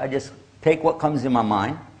anyway, I just take what comes in my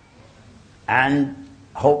mind, and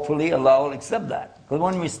hopefully Allah will accept that. Because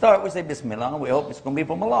when we start, we say Bismillah, and we hope it's going to be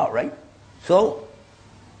from Allah, right? So,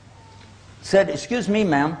 said, "Excuse me,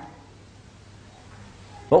 ma'am,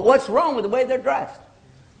 but what's wrong with the way they're dressed?"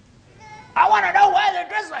 "I want to know why they're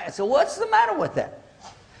dressed like that." So what's the matter with that?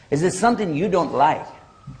 "Is it something you don't like?"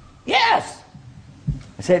 "Yes."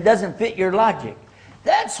 I said, "It doesn't fit your logic."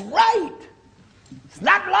 "That's right. It's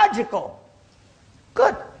not logical."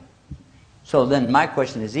 "Good." So then my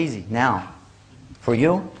question is easy. Now, for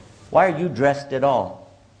you, why are you dressed at all?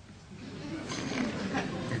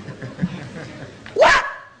 "What?"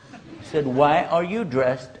 I said, "Why are you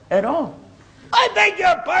dressed at all?" "I beg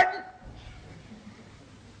your pardon."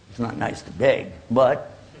 It's not nice to beg,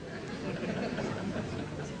 but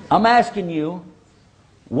I'm asking you,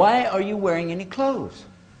 why are you wearing any clothes?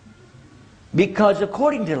 Because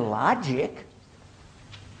according to logic,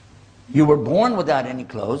 you were born without any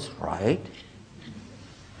clothes, right?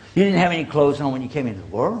 You didn't have any clothes on when you came into the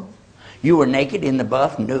world. You were naked, in the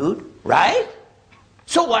buff, nude, right?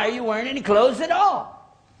 So why are you wearing any clothes at all?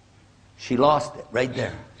 She lost it right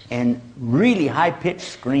there. And really high-pitched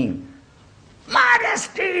scream.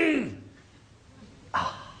 "Modesty!"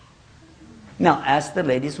 Now ask the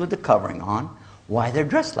ladies with the covering on why they're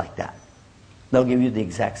dressed like that. They'll give you the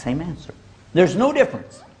exact same answer. There's no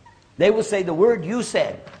difference. They will say the word you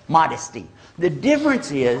said, modesty. The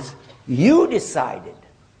difference is you decided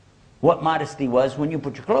what modesty was when you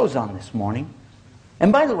put your clothes on this morning.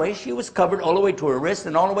 And by the way, she was covered all the way to her wrists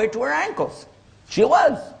and all the way to her ankles. She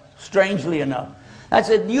was, strangely enough. I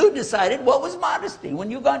said, you decided what was modesty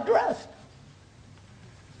when you got dressed.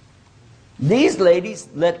 These ladies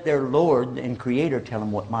let their Lord and Creator tell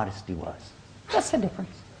them what modesty was. That's the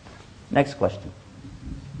difference. Next question.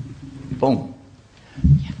 Boom.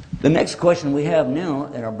 The next question we have now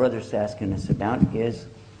that our brother's asking us about is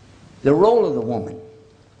the role of the woman.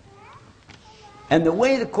 And the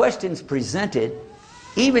way the question's presented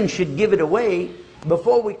even should give it away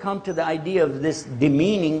before we come to the idea of this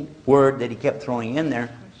demeaning word that he kept throwing in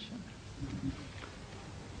there.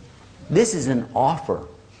 This is an offer.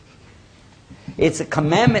 It's a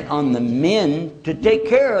commandment on the men to take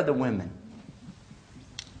care of the women.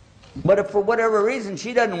 But if for whatever reason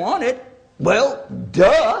she doesn't want it, well,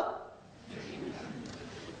 duh.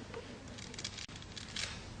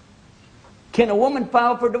 Can a woman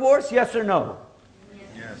file for divorce? Yes or no?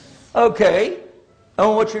 Yes. Okay.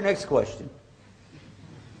 Oh, what's your next question?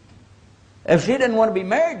 If she doesn't want to be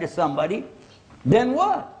married to somebody, then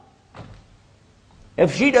what?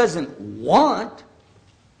 If she doesn't want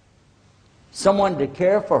someone to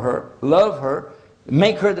care for her, love her,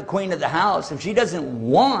 make her the queen of the house, if she doesn't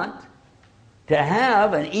want to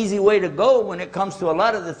have an easy way to go when it comes to a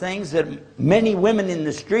lot of the things that many women in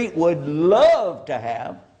the street would love to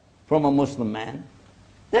have from a Muslim man,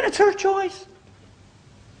 then it's her choice.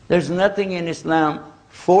 There's nothing in Islam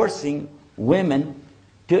forcing women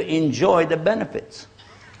to enjoy the benefits.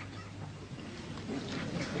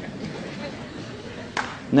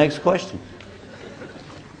 Next question.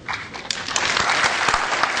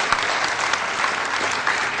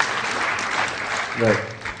 Right.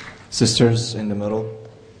 Sisters in the middle.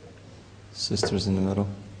 Sisters in the middle.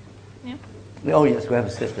 Yeah. Oh yes, we have a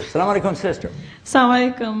sister. Assalamu alaikum, sister.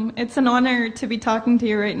 Assalamu alaikum. It's an honor to be talking to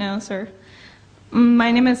you right now, sir.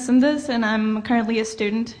 My name is Sindhis, and I'm currently a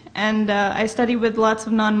student, and I study with lots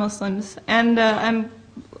of non-Muslims. And I'm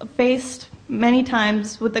faced many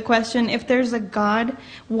times with the question, if there's a God,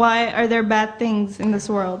 why are there bad things in this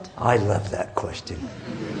world? I love that question.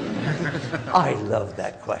 I love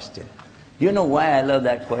that question. You know why I love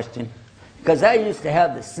that question? Because I used to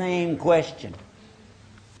have the same question.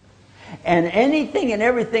 And anything and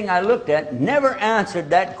everything I looked at never answered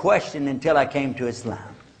that question until I came to Islam.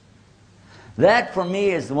 That for me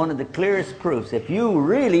is one of the clearest proofs. If you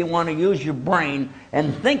really want to use your brain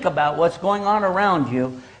and think about what's going on around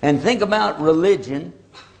you, and think about religion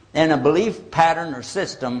and a belief pattern or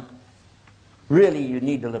system, really you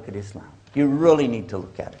need to look at Islam. You really need to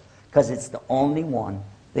look at it. Because it's the only one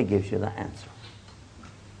that gives you the answer.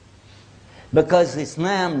 Because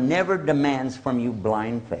Islam never demands from you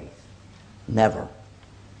blind faith. Never.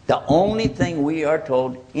 The only thing we are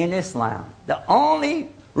told in Islam, the only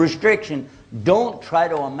restriction, don't try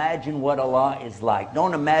to imagine what Allah is like.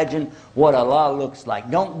 Don't imagine what Allah looks like.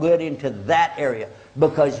 Don't get into that area,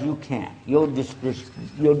 because you can't. You'll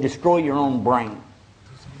destroy your own brain.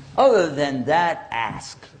 Other than that,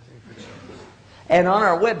 ask. And on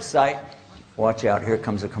our website, watch out, here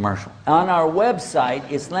comes a commercial. On our website,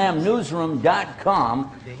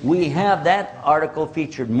 islamnewsroom.com, we have that article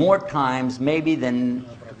featured more times maybe than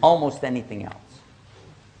almost anything else.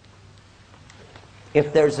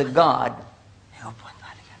 If there's a God,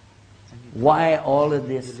 why all of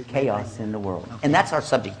this chaos in the world? And that's our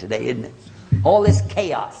subject today, isn't it? All this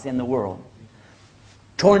chaos in the world.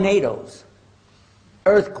 Tornadoes,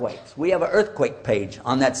 earthquakes. We have an earthquake page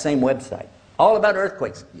on that same website. All about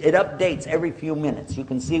earthquakes. It updates every few minutes. You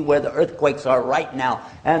can see where the earthquakes are right now.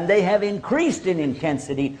 And they have increased in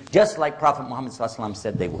intensity, just like Prophet Muhammad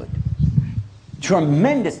said they would.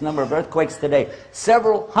 Tremendous number of earthquakes today.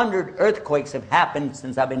 Several hundred earthquakes have happened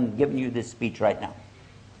since I've been giving you this speech right now.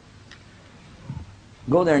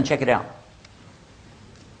 Go there and check it out.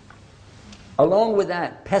 Along with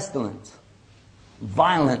that, pestilence,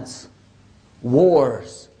 violence,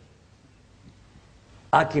 wars,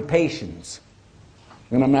 occupations.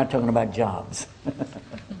 And I'm not talking about jobs.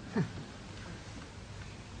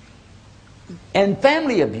 And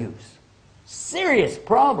family abuse. Serious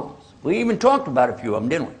problems. We even talked about a few of them,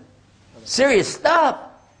 didn't we? Serious stuff.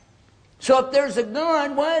 So if there's a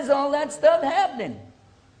God, why is all that stuff happening?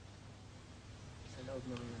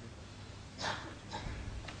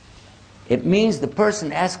 It means the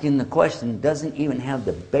person asking the question doesn't even have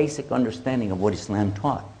the basic understanding of what Islam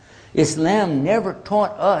taught. Islam never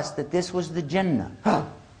taught us that this was the Jannah.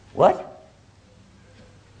 What?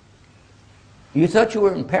 You thought you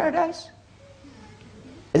were in paradise?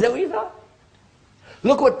 Is that what you thought?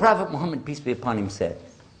 Look what Prophet Muhammad, peace be upon him, said.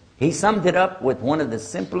 He summed it up with one of the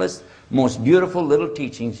simplest, most beautiful little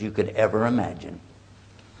teachings you could ever imagine.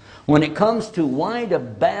 When it comes to why do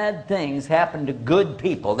bad things happen to good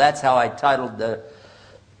people, that's how I titled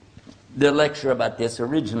the lecture about this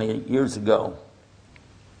originally years ago.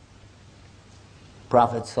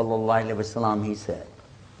 Prophet sallallahu alaihi wasallam, he said,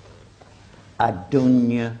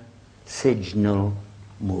 "Ad-dunya sijnul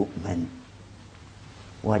mu'min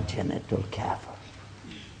wa jannatul kafir."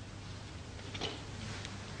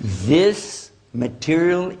 This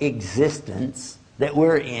material existence that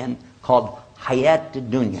we're in, called hayat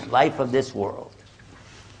dunya, life of this world,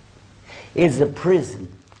 is a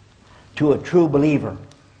prison to a true believer.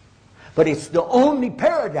 But it's the only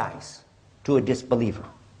paradise to a disbeliever.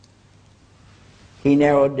 He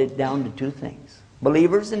narrowed it down to two things: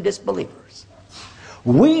 believers and disbelievers.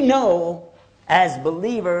 We know as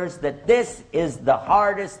believers that this is the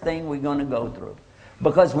hardest thing we're going to go through.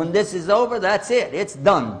 Because when this is over, that's it. It's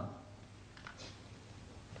done.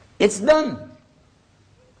 It's done.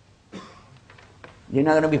 You're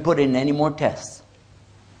not going to be put in any more tests.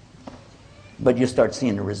 But you start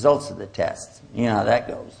seeing the results of the tests. You know how that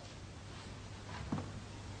goes.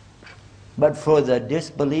 But for the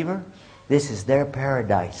disbeliever, this is their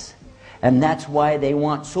paradise. And that's why they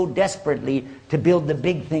want so desperately to build the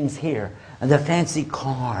big things here. The fancy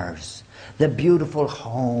cars, the beautiful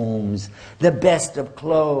homes, the best of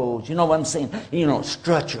clothes. You know what I'm saying? You know,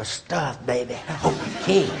 strut your stuff, baby.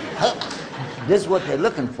 Okay. This is what they're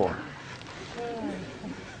looking for.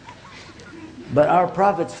 But our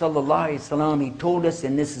Prophet ﷺ, he told us,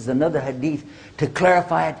 and this is another hadith, to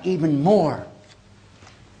clarify it even more.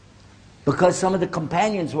 Because some of the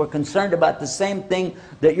companions were concerned about the same thing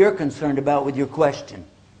that you're concerned about with your question.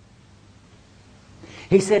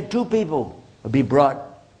 He said 2 people will be brought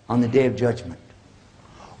on the Day of Judgment.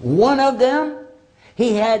 One of them,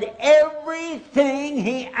 he had everything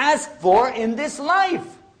he asked for in this life.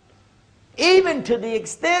 Even to the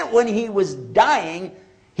extent when he was dying,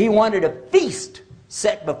 he wanted a feast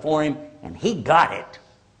set before him, and he got it.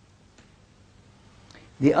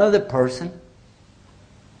 The other person,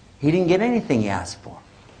 he didn't get anything he asked for.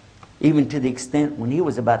 Even to the extent when he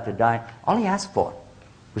was about to die, all he asked for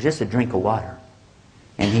was just a drink of water.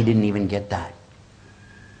 And he didn't even get that.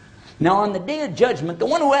 Now on the Day of Judgment, the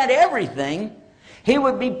one who had everything, he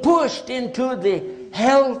would be pushed into the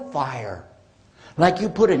hellfire. Like you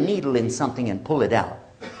put a needle in something and pull it out.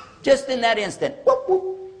 Just in that instant. Whoop,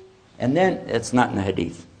 whoop. And then, it's not in the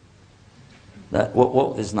hadith. That whoop,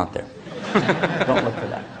 whoop is not there. Don't look for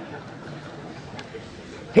that.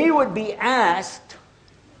 He would be asked,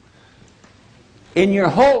 in your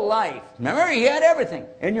whole life, remember he had everything,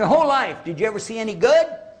 in your whole life, did you ever see any good?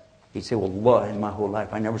 He'd say, well, in my whole life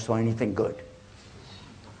I never saw anything good.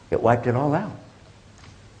 It wiped it all out.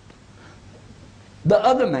 The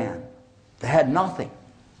other man that had nothing,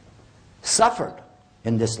 suffered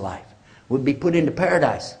in this life, would be put into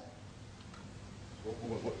paradise.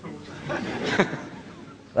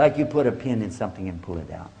 Like you put a pin in something and pull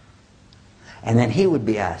it out. And then he would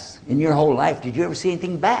be asked, in your whole life, did you ever see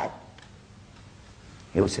anything bad?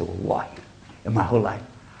 He would say, well, why? In my whole life,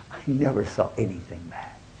 I never saw anything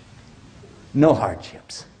bad. No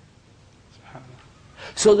hardships.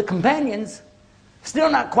 So the companions,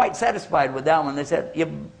 still not quite satisfied with that one. They said, yeah,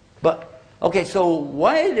 but, okay, so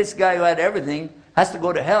why this guy who had everything has to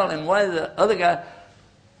go to hell, and why the other guy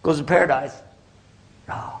goes to paradise?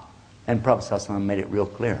 Oh. And Prophet ﷺ made it real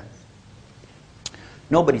clear.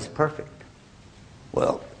 Nobody's perfect.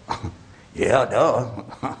 Well, yeah, duh.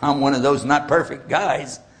 I'm one of those not perfect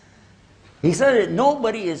guys. He said that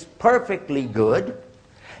nobody is perfectly good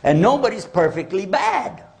and nobody's perfectly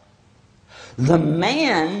bad. The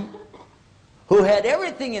man who had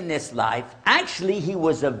everything in this life, actually he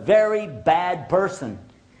was a very bad person.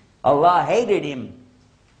 Allah hated him.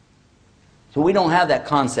 So we don't have that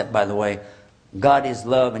concept, by the way. God is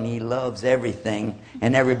love and He loves everything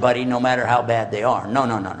and everybody, no matter how bad they are. No,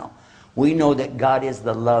 no, no, no. We know that God is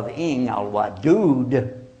the loving,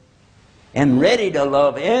 al-wadud, and ready to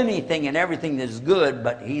love anything and everything that is good,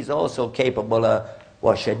 but He's also capable of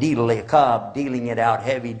shadid al-iqab, dealing it out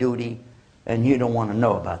heavy duty, and you don't want to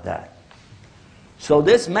know about that. So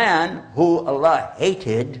this man who Allah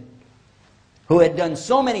hated, who had done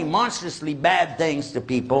so many monstrously bad things to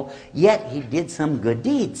people, yet he did some good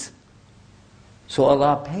deeds. So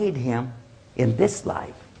Allah paid him in this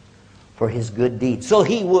life for his good deeds. So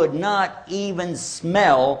he would not even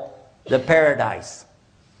smell the paradise.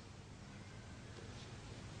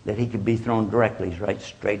 That he could be thrown directly right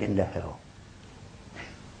straight into hell.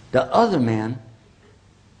 The other man,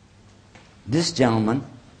 this gentleman,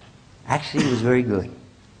 actually was very good.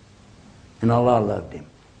 And Allah loved him.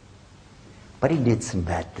 But he did some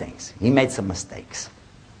bad things. He made some mistakes.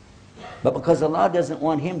 But because Allah doesn't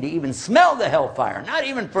want him to even smell the hellfire, not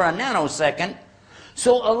even for a nanosecond,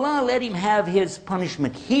 so Allah let him have his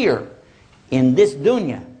punishment here in this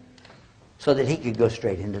dunya so that he could go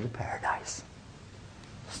straight into the paradise.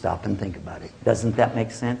 Stop and think about it. Doesn't that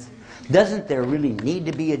make sense? Doesn't there really need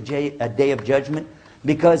to be a day of judgment?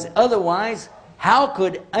 Because otherwise, how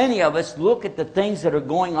could any of us look at the things that are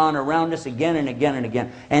going on around us again and again and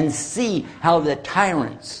again and see how the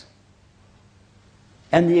tyrants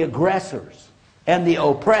and the aggressors and the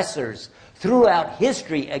oppressors throughout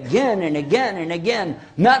history again and again and again.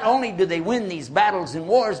 Not only do they win these battles and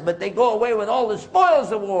wars, but they go away with all the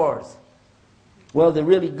spoils of wars. Well, the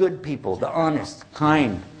really good people, the honest,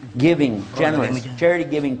 kind, giving, generous,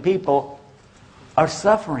 charity-giving people are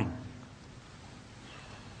suffering.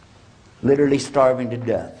 Literally starving to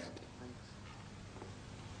death.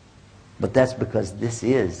 But that's because this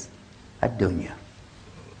is a dunya.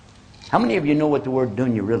 How many of you know what the word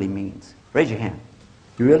dunya really means? Raise your hand.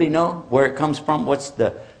 You really know where it comes from? What's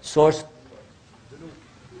the source?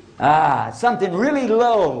 Something really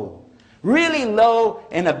low. Really low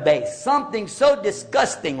in a base. Something so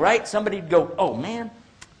disgusting, right? Somebody'd go, oh man,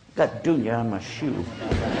 got dunya on my shoe.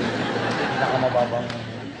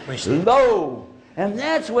 Low. And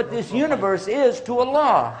that's what this universe is to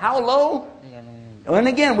Allah. How low? And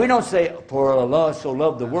again, we don't say, for Allah so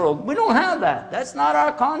loved the world. We don't have that. That's not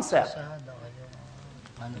our concept.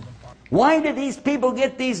 Why do these people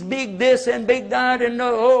get these big this and big that and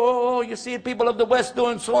you see people of the West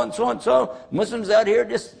doing so and so and so. Muslims out here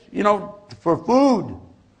just, for food,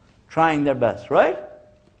 trying their best, right?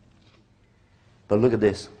 But look at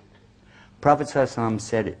this. Prophet ﷺ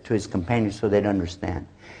said it to his companions so they'd understand.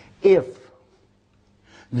 If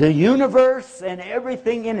the universe and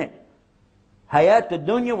everything in it, hayat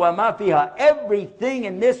dunya wa ma fiha, everything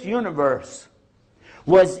in this universe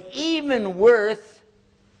was even worth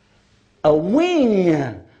a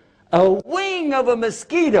wing of a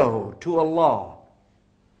mosquito to Allah,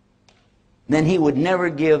 then He would never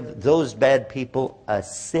give those bad people a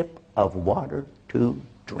sip of water to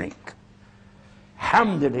drink.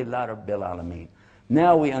 Alhamdulillah Rabbil Alameen.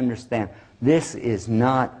 Now we understand this is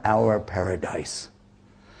not our paradise.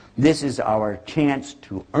 This is our chance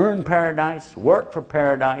to earn paradise, work for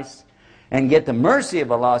paradise, and get the mercy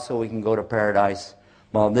of Allah so we can go to paradise.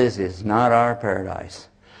 Well, this is not our paradise.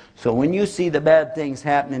 So when you see the bad things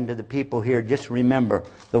happening to the people here, just remember,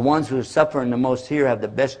 the ones who are suffering the most here have the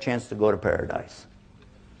best chance to go to paradise.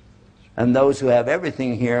 And those who have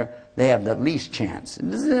everything here, they have the least chance.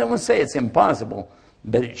 I won't say it's impossible,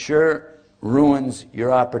 but it sure ruins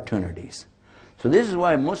your opportunities. So this is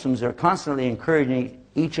why Muslims are constantly encouraging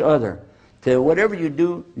each other to, whatever you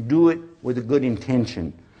do, do it with a good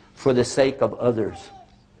intention for the sake of others.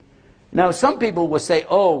 Now, some people will say,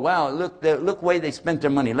 oh, wow, look the way they spent their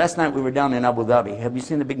money. Last night we were down in Abu Dhabi. Have you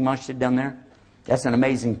seen the big masjid down there? That's an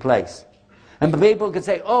amazing place. And people could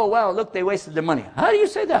say, oh, wow, look, they wasted their money. How do you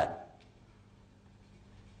say that?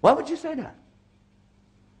 Why would you say that?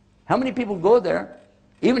 How many people go there?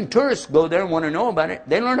 Even tourists go there and want to know about it.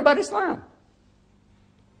 They learn about Islam.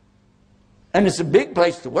 And it's a big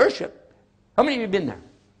place to worship. How many of you have been there?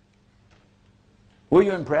 Were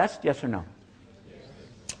you impressed? Yes or no?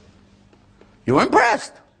 You were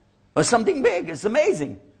impressed. Or something big. It's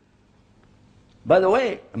amazing. By the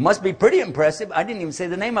way, it must be pretty impressive. I didn't even say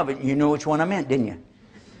the name of it. You know which one I meant, didn't you?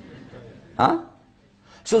 Huh?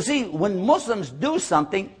 So see, when Muslims do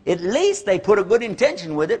something, at least they put a good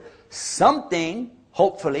intention with it. Something,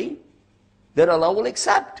 hopefully, that Allah will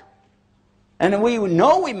accept. And we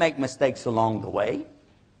know we make mistakes along the way.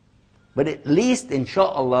 But at least,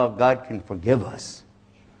 inshaAllah, God can forgive us.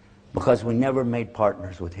 Because we never made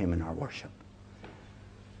partners with Him in our worship.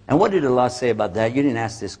 And what did Allah say about that? You didn't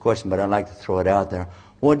ask this question, but I'd like to throw it out there.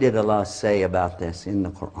 What did Allah say about this in the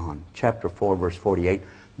Quran? Chapter 4, verse 48.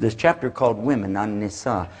 This chapter called Women,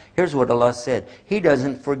 An-Nisa. Here's what Allah said. He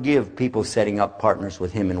doesn't forgive people setting up partners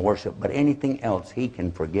with Him in worship, but anything else, He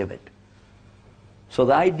can forgive it. So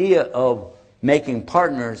the idea of making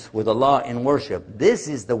partners with Allah in worship, this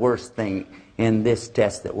is the worst thing in this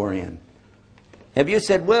test that we're in. Have you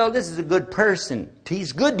said, well, this is a good person.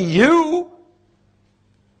 He's good to you.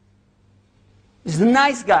 He's a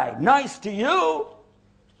nice guy. Nice to you.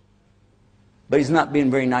 But he's not being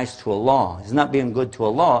very nice to Allah. He's not being good to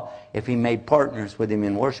Allah if he made partners with Him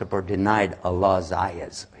in worship or denied Allah's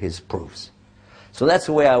ayahs, His proofs. So that's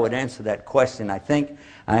the way I would answer that question. I think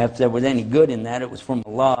if there was any good in that, it was from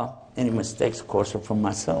Allah. Any mistakes, of course, are from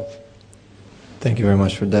myself. Thank you very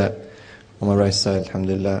much for that. On my right side,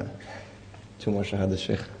 alhamdulillah. 2 more shahada,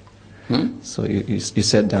 Sheikh. So you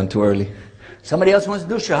sat down too early. Somebody else wants to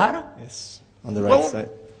do shahada? Yes. On the right side.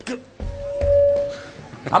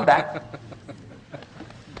 I'm back.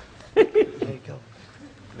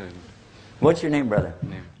 What's your name, brother?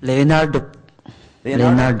 Leonardo.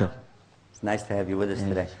 Leonardo. It's nice to have you with us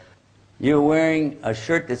today. You're wearing a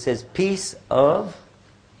shirt that says Peace of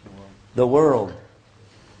the World.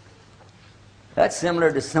 That's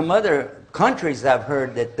similar to some other countries I've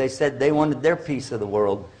heard that they said they wanted their piece of the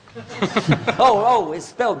world. Oh, it's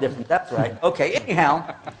spelled different. That's right. Okay,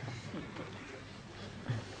 anyhow.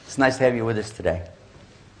 It's nice to have you with us today.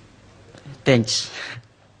 Thanks.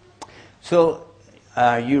 So,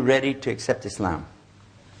 are you ready to accept Islam?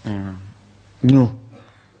 No.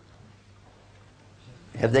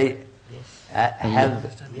 Have they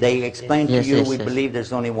explained to Yes, you yes, we yes. believe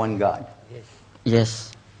there's only one God?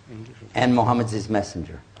 Yes. And Muhammad's his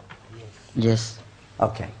messenger? Yes.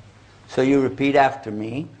 Okay. So you repeat after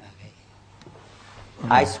me.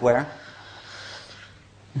 I swear.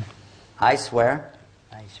 I swear.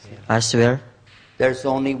 I swear. There's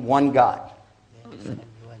only one God.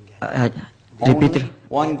 Repeat. Only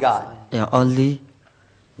one God. Yeah, only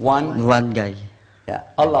One. guy. Yeah.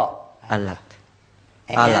 Allah. Allah.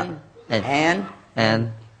 And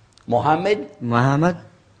Muhammad, Muhammad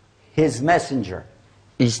his messenger.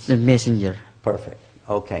 is the messenger. Perfect.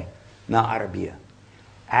 Okay. Now Arabiya.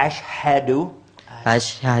 Ashhadu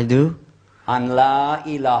Ashhadu an la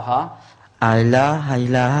ilaha alla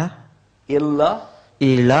ilaha illa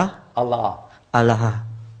illa Allah. Allah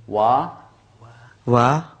Wa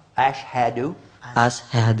wa ashhadu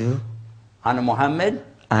ashhadu anna Muhammad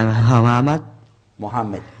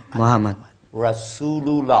Muhammad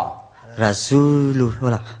Rasulullah.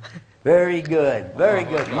 Rasulullah. Very good. Very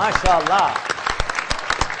good. MashaAllah.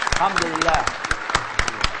 Alhamdulillah.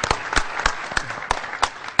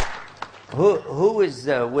 Who is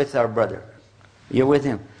with our brother? You're with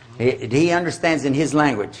him. He understands in his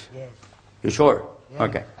language. Yes. You sure? Yeah,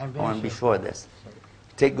 Okay. I I'm very want to be sure of this.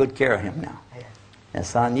 Take good care of him now.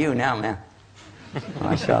 That's on you now, man.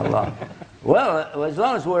 MashaAllah. Well, as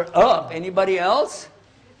long as we're up, anybody else?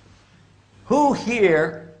 Who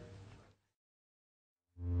here?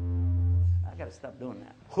 I gotta stop doing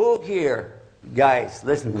that. Who here, guys,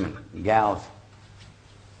 listen to me, gals.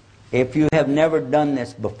 If you have never done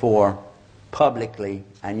this before, publicly,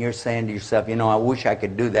 and you're saying to yourself, you know, I wish I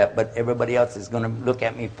could do that, but everybody else is going to look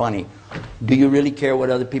at me funny. Do you really care what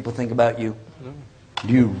other people think about you? No.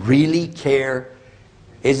 Do you really care?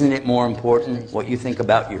 Isn't it more important what you think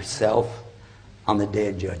about yourself on the day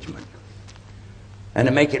of judgment? And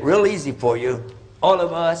to make it real easy for you, all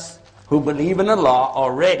of us who believe in Allah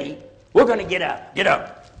already, we're going to get up. Get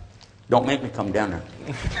up. Don't make me come down there.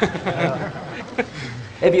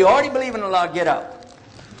 If you already believe in Allah, get up.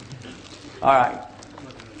 All right.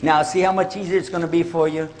 Now, see how much easier it's going to be for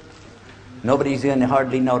you? Nobody's going to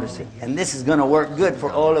hardly notice it. And this is going to work good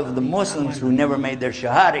for all of the Muslims who never made their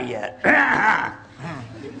Shahada yet.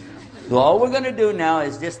 So all we're going to do now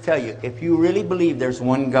is just tell you, if you really believe there's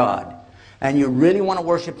one God, and you really want to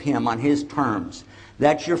worship Him on His terms,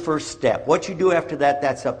 that's your first step. What you do after that,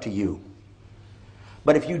 that's up to you.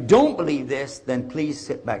 But if you don't believe this, then please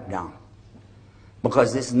sit back down.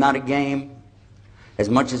 Because this is not a game. As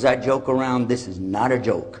much as I joke around, this is not a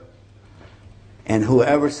joke. And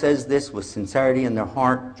whoever says this with sincerity in their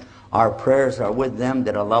heart, our prayers are with them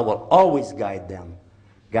that Allah will always guide them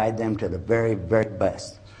to the very, very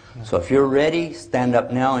best. So if you're ready, stand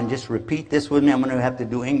up now and just repeat this with me. I'm going to have to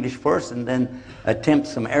do English first and then attempt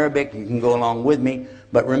some Arabic. You can go along with me.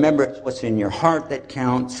 But remember, it's what's in your heart that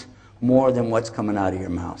counts more than what's coming out of your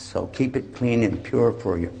mouth. So keep it clean and pure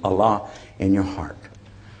for Allah in your heart.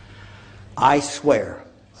 I swear,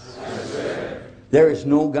 there is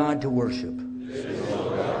no God to worship,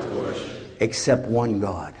 except one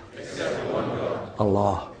God,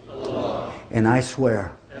 Allah. And I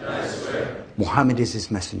swear, Muhammad is His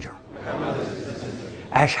messenger.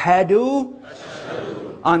 Ashhadu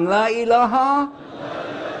an la ilaha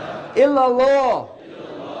illallah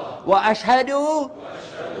wa ashhadu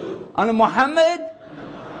anna Muhammad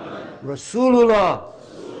Rasulullah.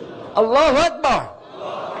 Allahu Akbar.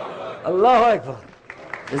 Allahu Akbar.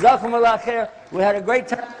 Jazakumullah khair. We had a great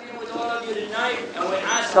time with all of you tonight, and we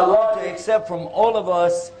ask Allah to accept from all of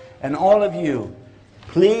us and all of you.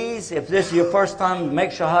 Please, if this is your first time to make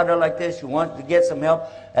shahada like this, you want to get some help,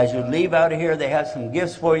 as you leave out of here, they have some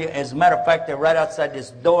gifts for you. As a matter of fact, they're right outside this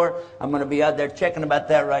door. I'm going to be out there checking about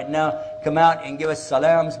that right now. Come out and give us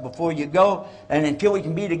salams before you go. And until we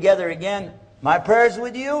can be together again, my prayers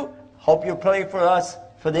with you. Hope you pray for us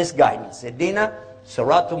for this guidance. Edina,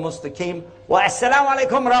 Siratul Mustaqim. Wa assalamu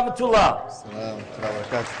alaikum rahmatullah.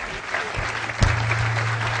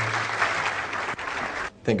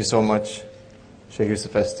 Thank you so much, Sheikh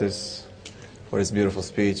Yusuf Estes, for his beautiful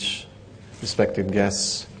speech. Respected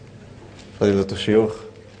guests, Fadilatul Shuyukh,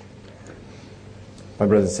 my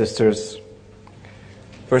brothers and sisters.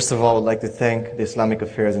 First of all, I would like to thank the Islamic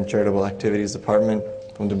Affairs and Charitable Activities Department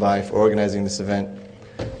from Dubai for organizing this event,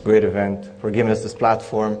 great event, for giving us this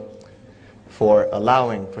platform, for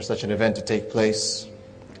allowing for such an event to take place.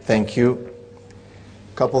 Thank you.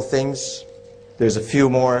 Couple things. There's a few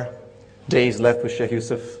more days left with Sheikh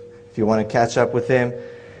Yusuf. If you want to catch up with him,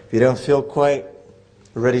 if you don't feel quite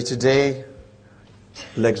ready today,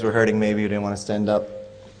 legs were hurting, maybe you didn't want to stand up.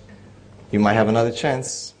 You might have another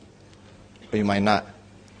chance, or you might not.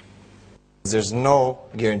 There's no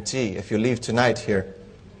guarantee if you leave tonight here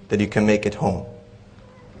that you can make it home.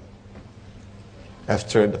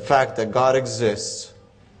 After the fact that God exists,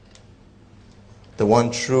 the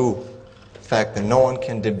one true fact that no one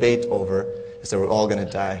can debate over is that we're all going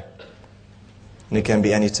to die. And it can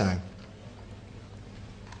be any time.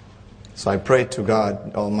 So I pray to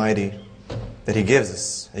God Almighty that He gives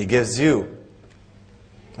us, He gives you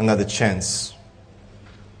another chance.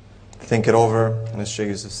 Think it over, and as Sheikh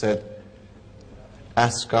Yusuf said,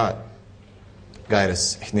 ask God, guide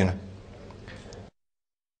us.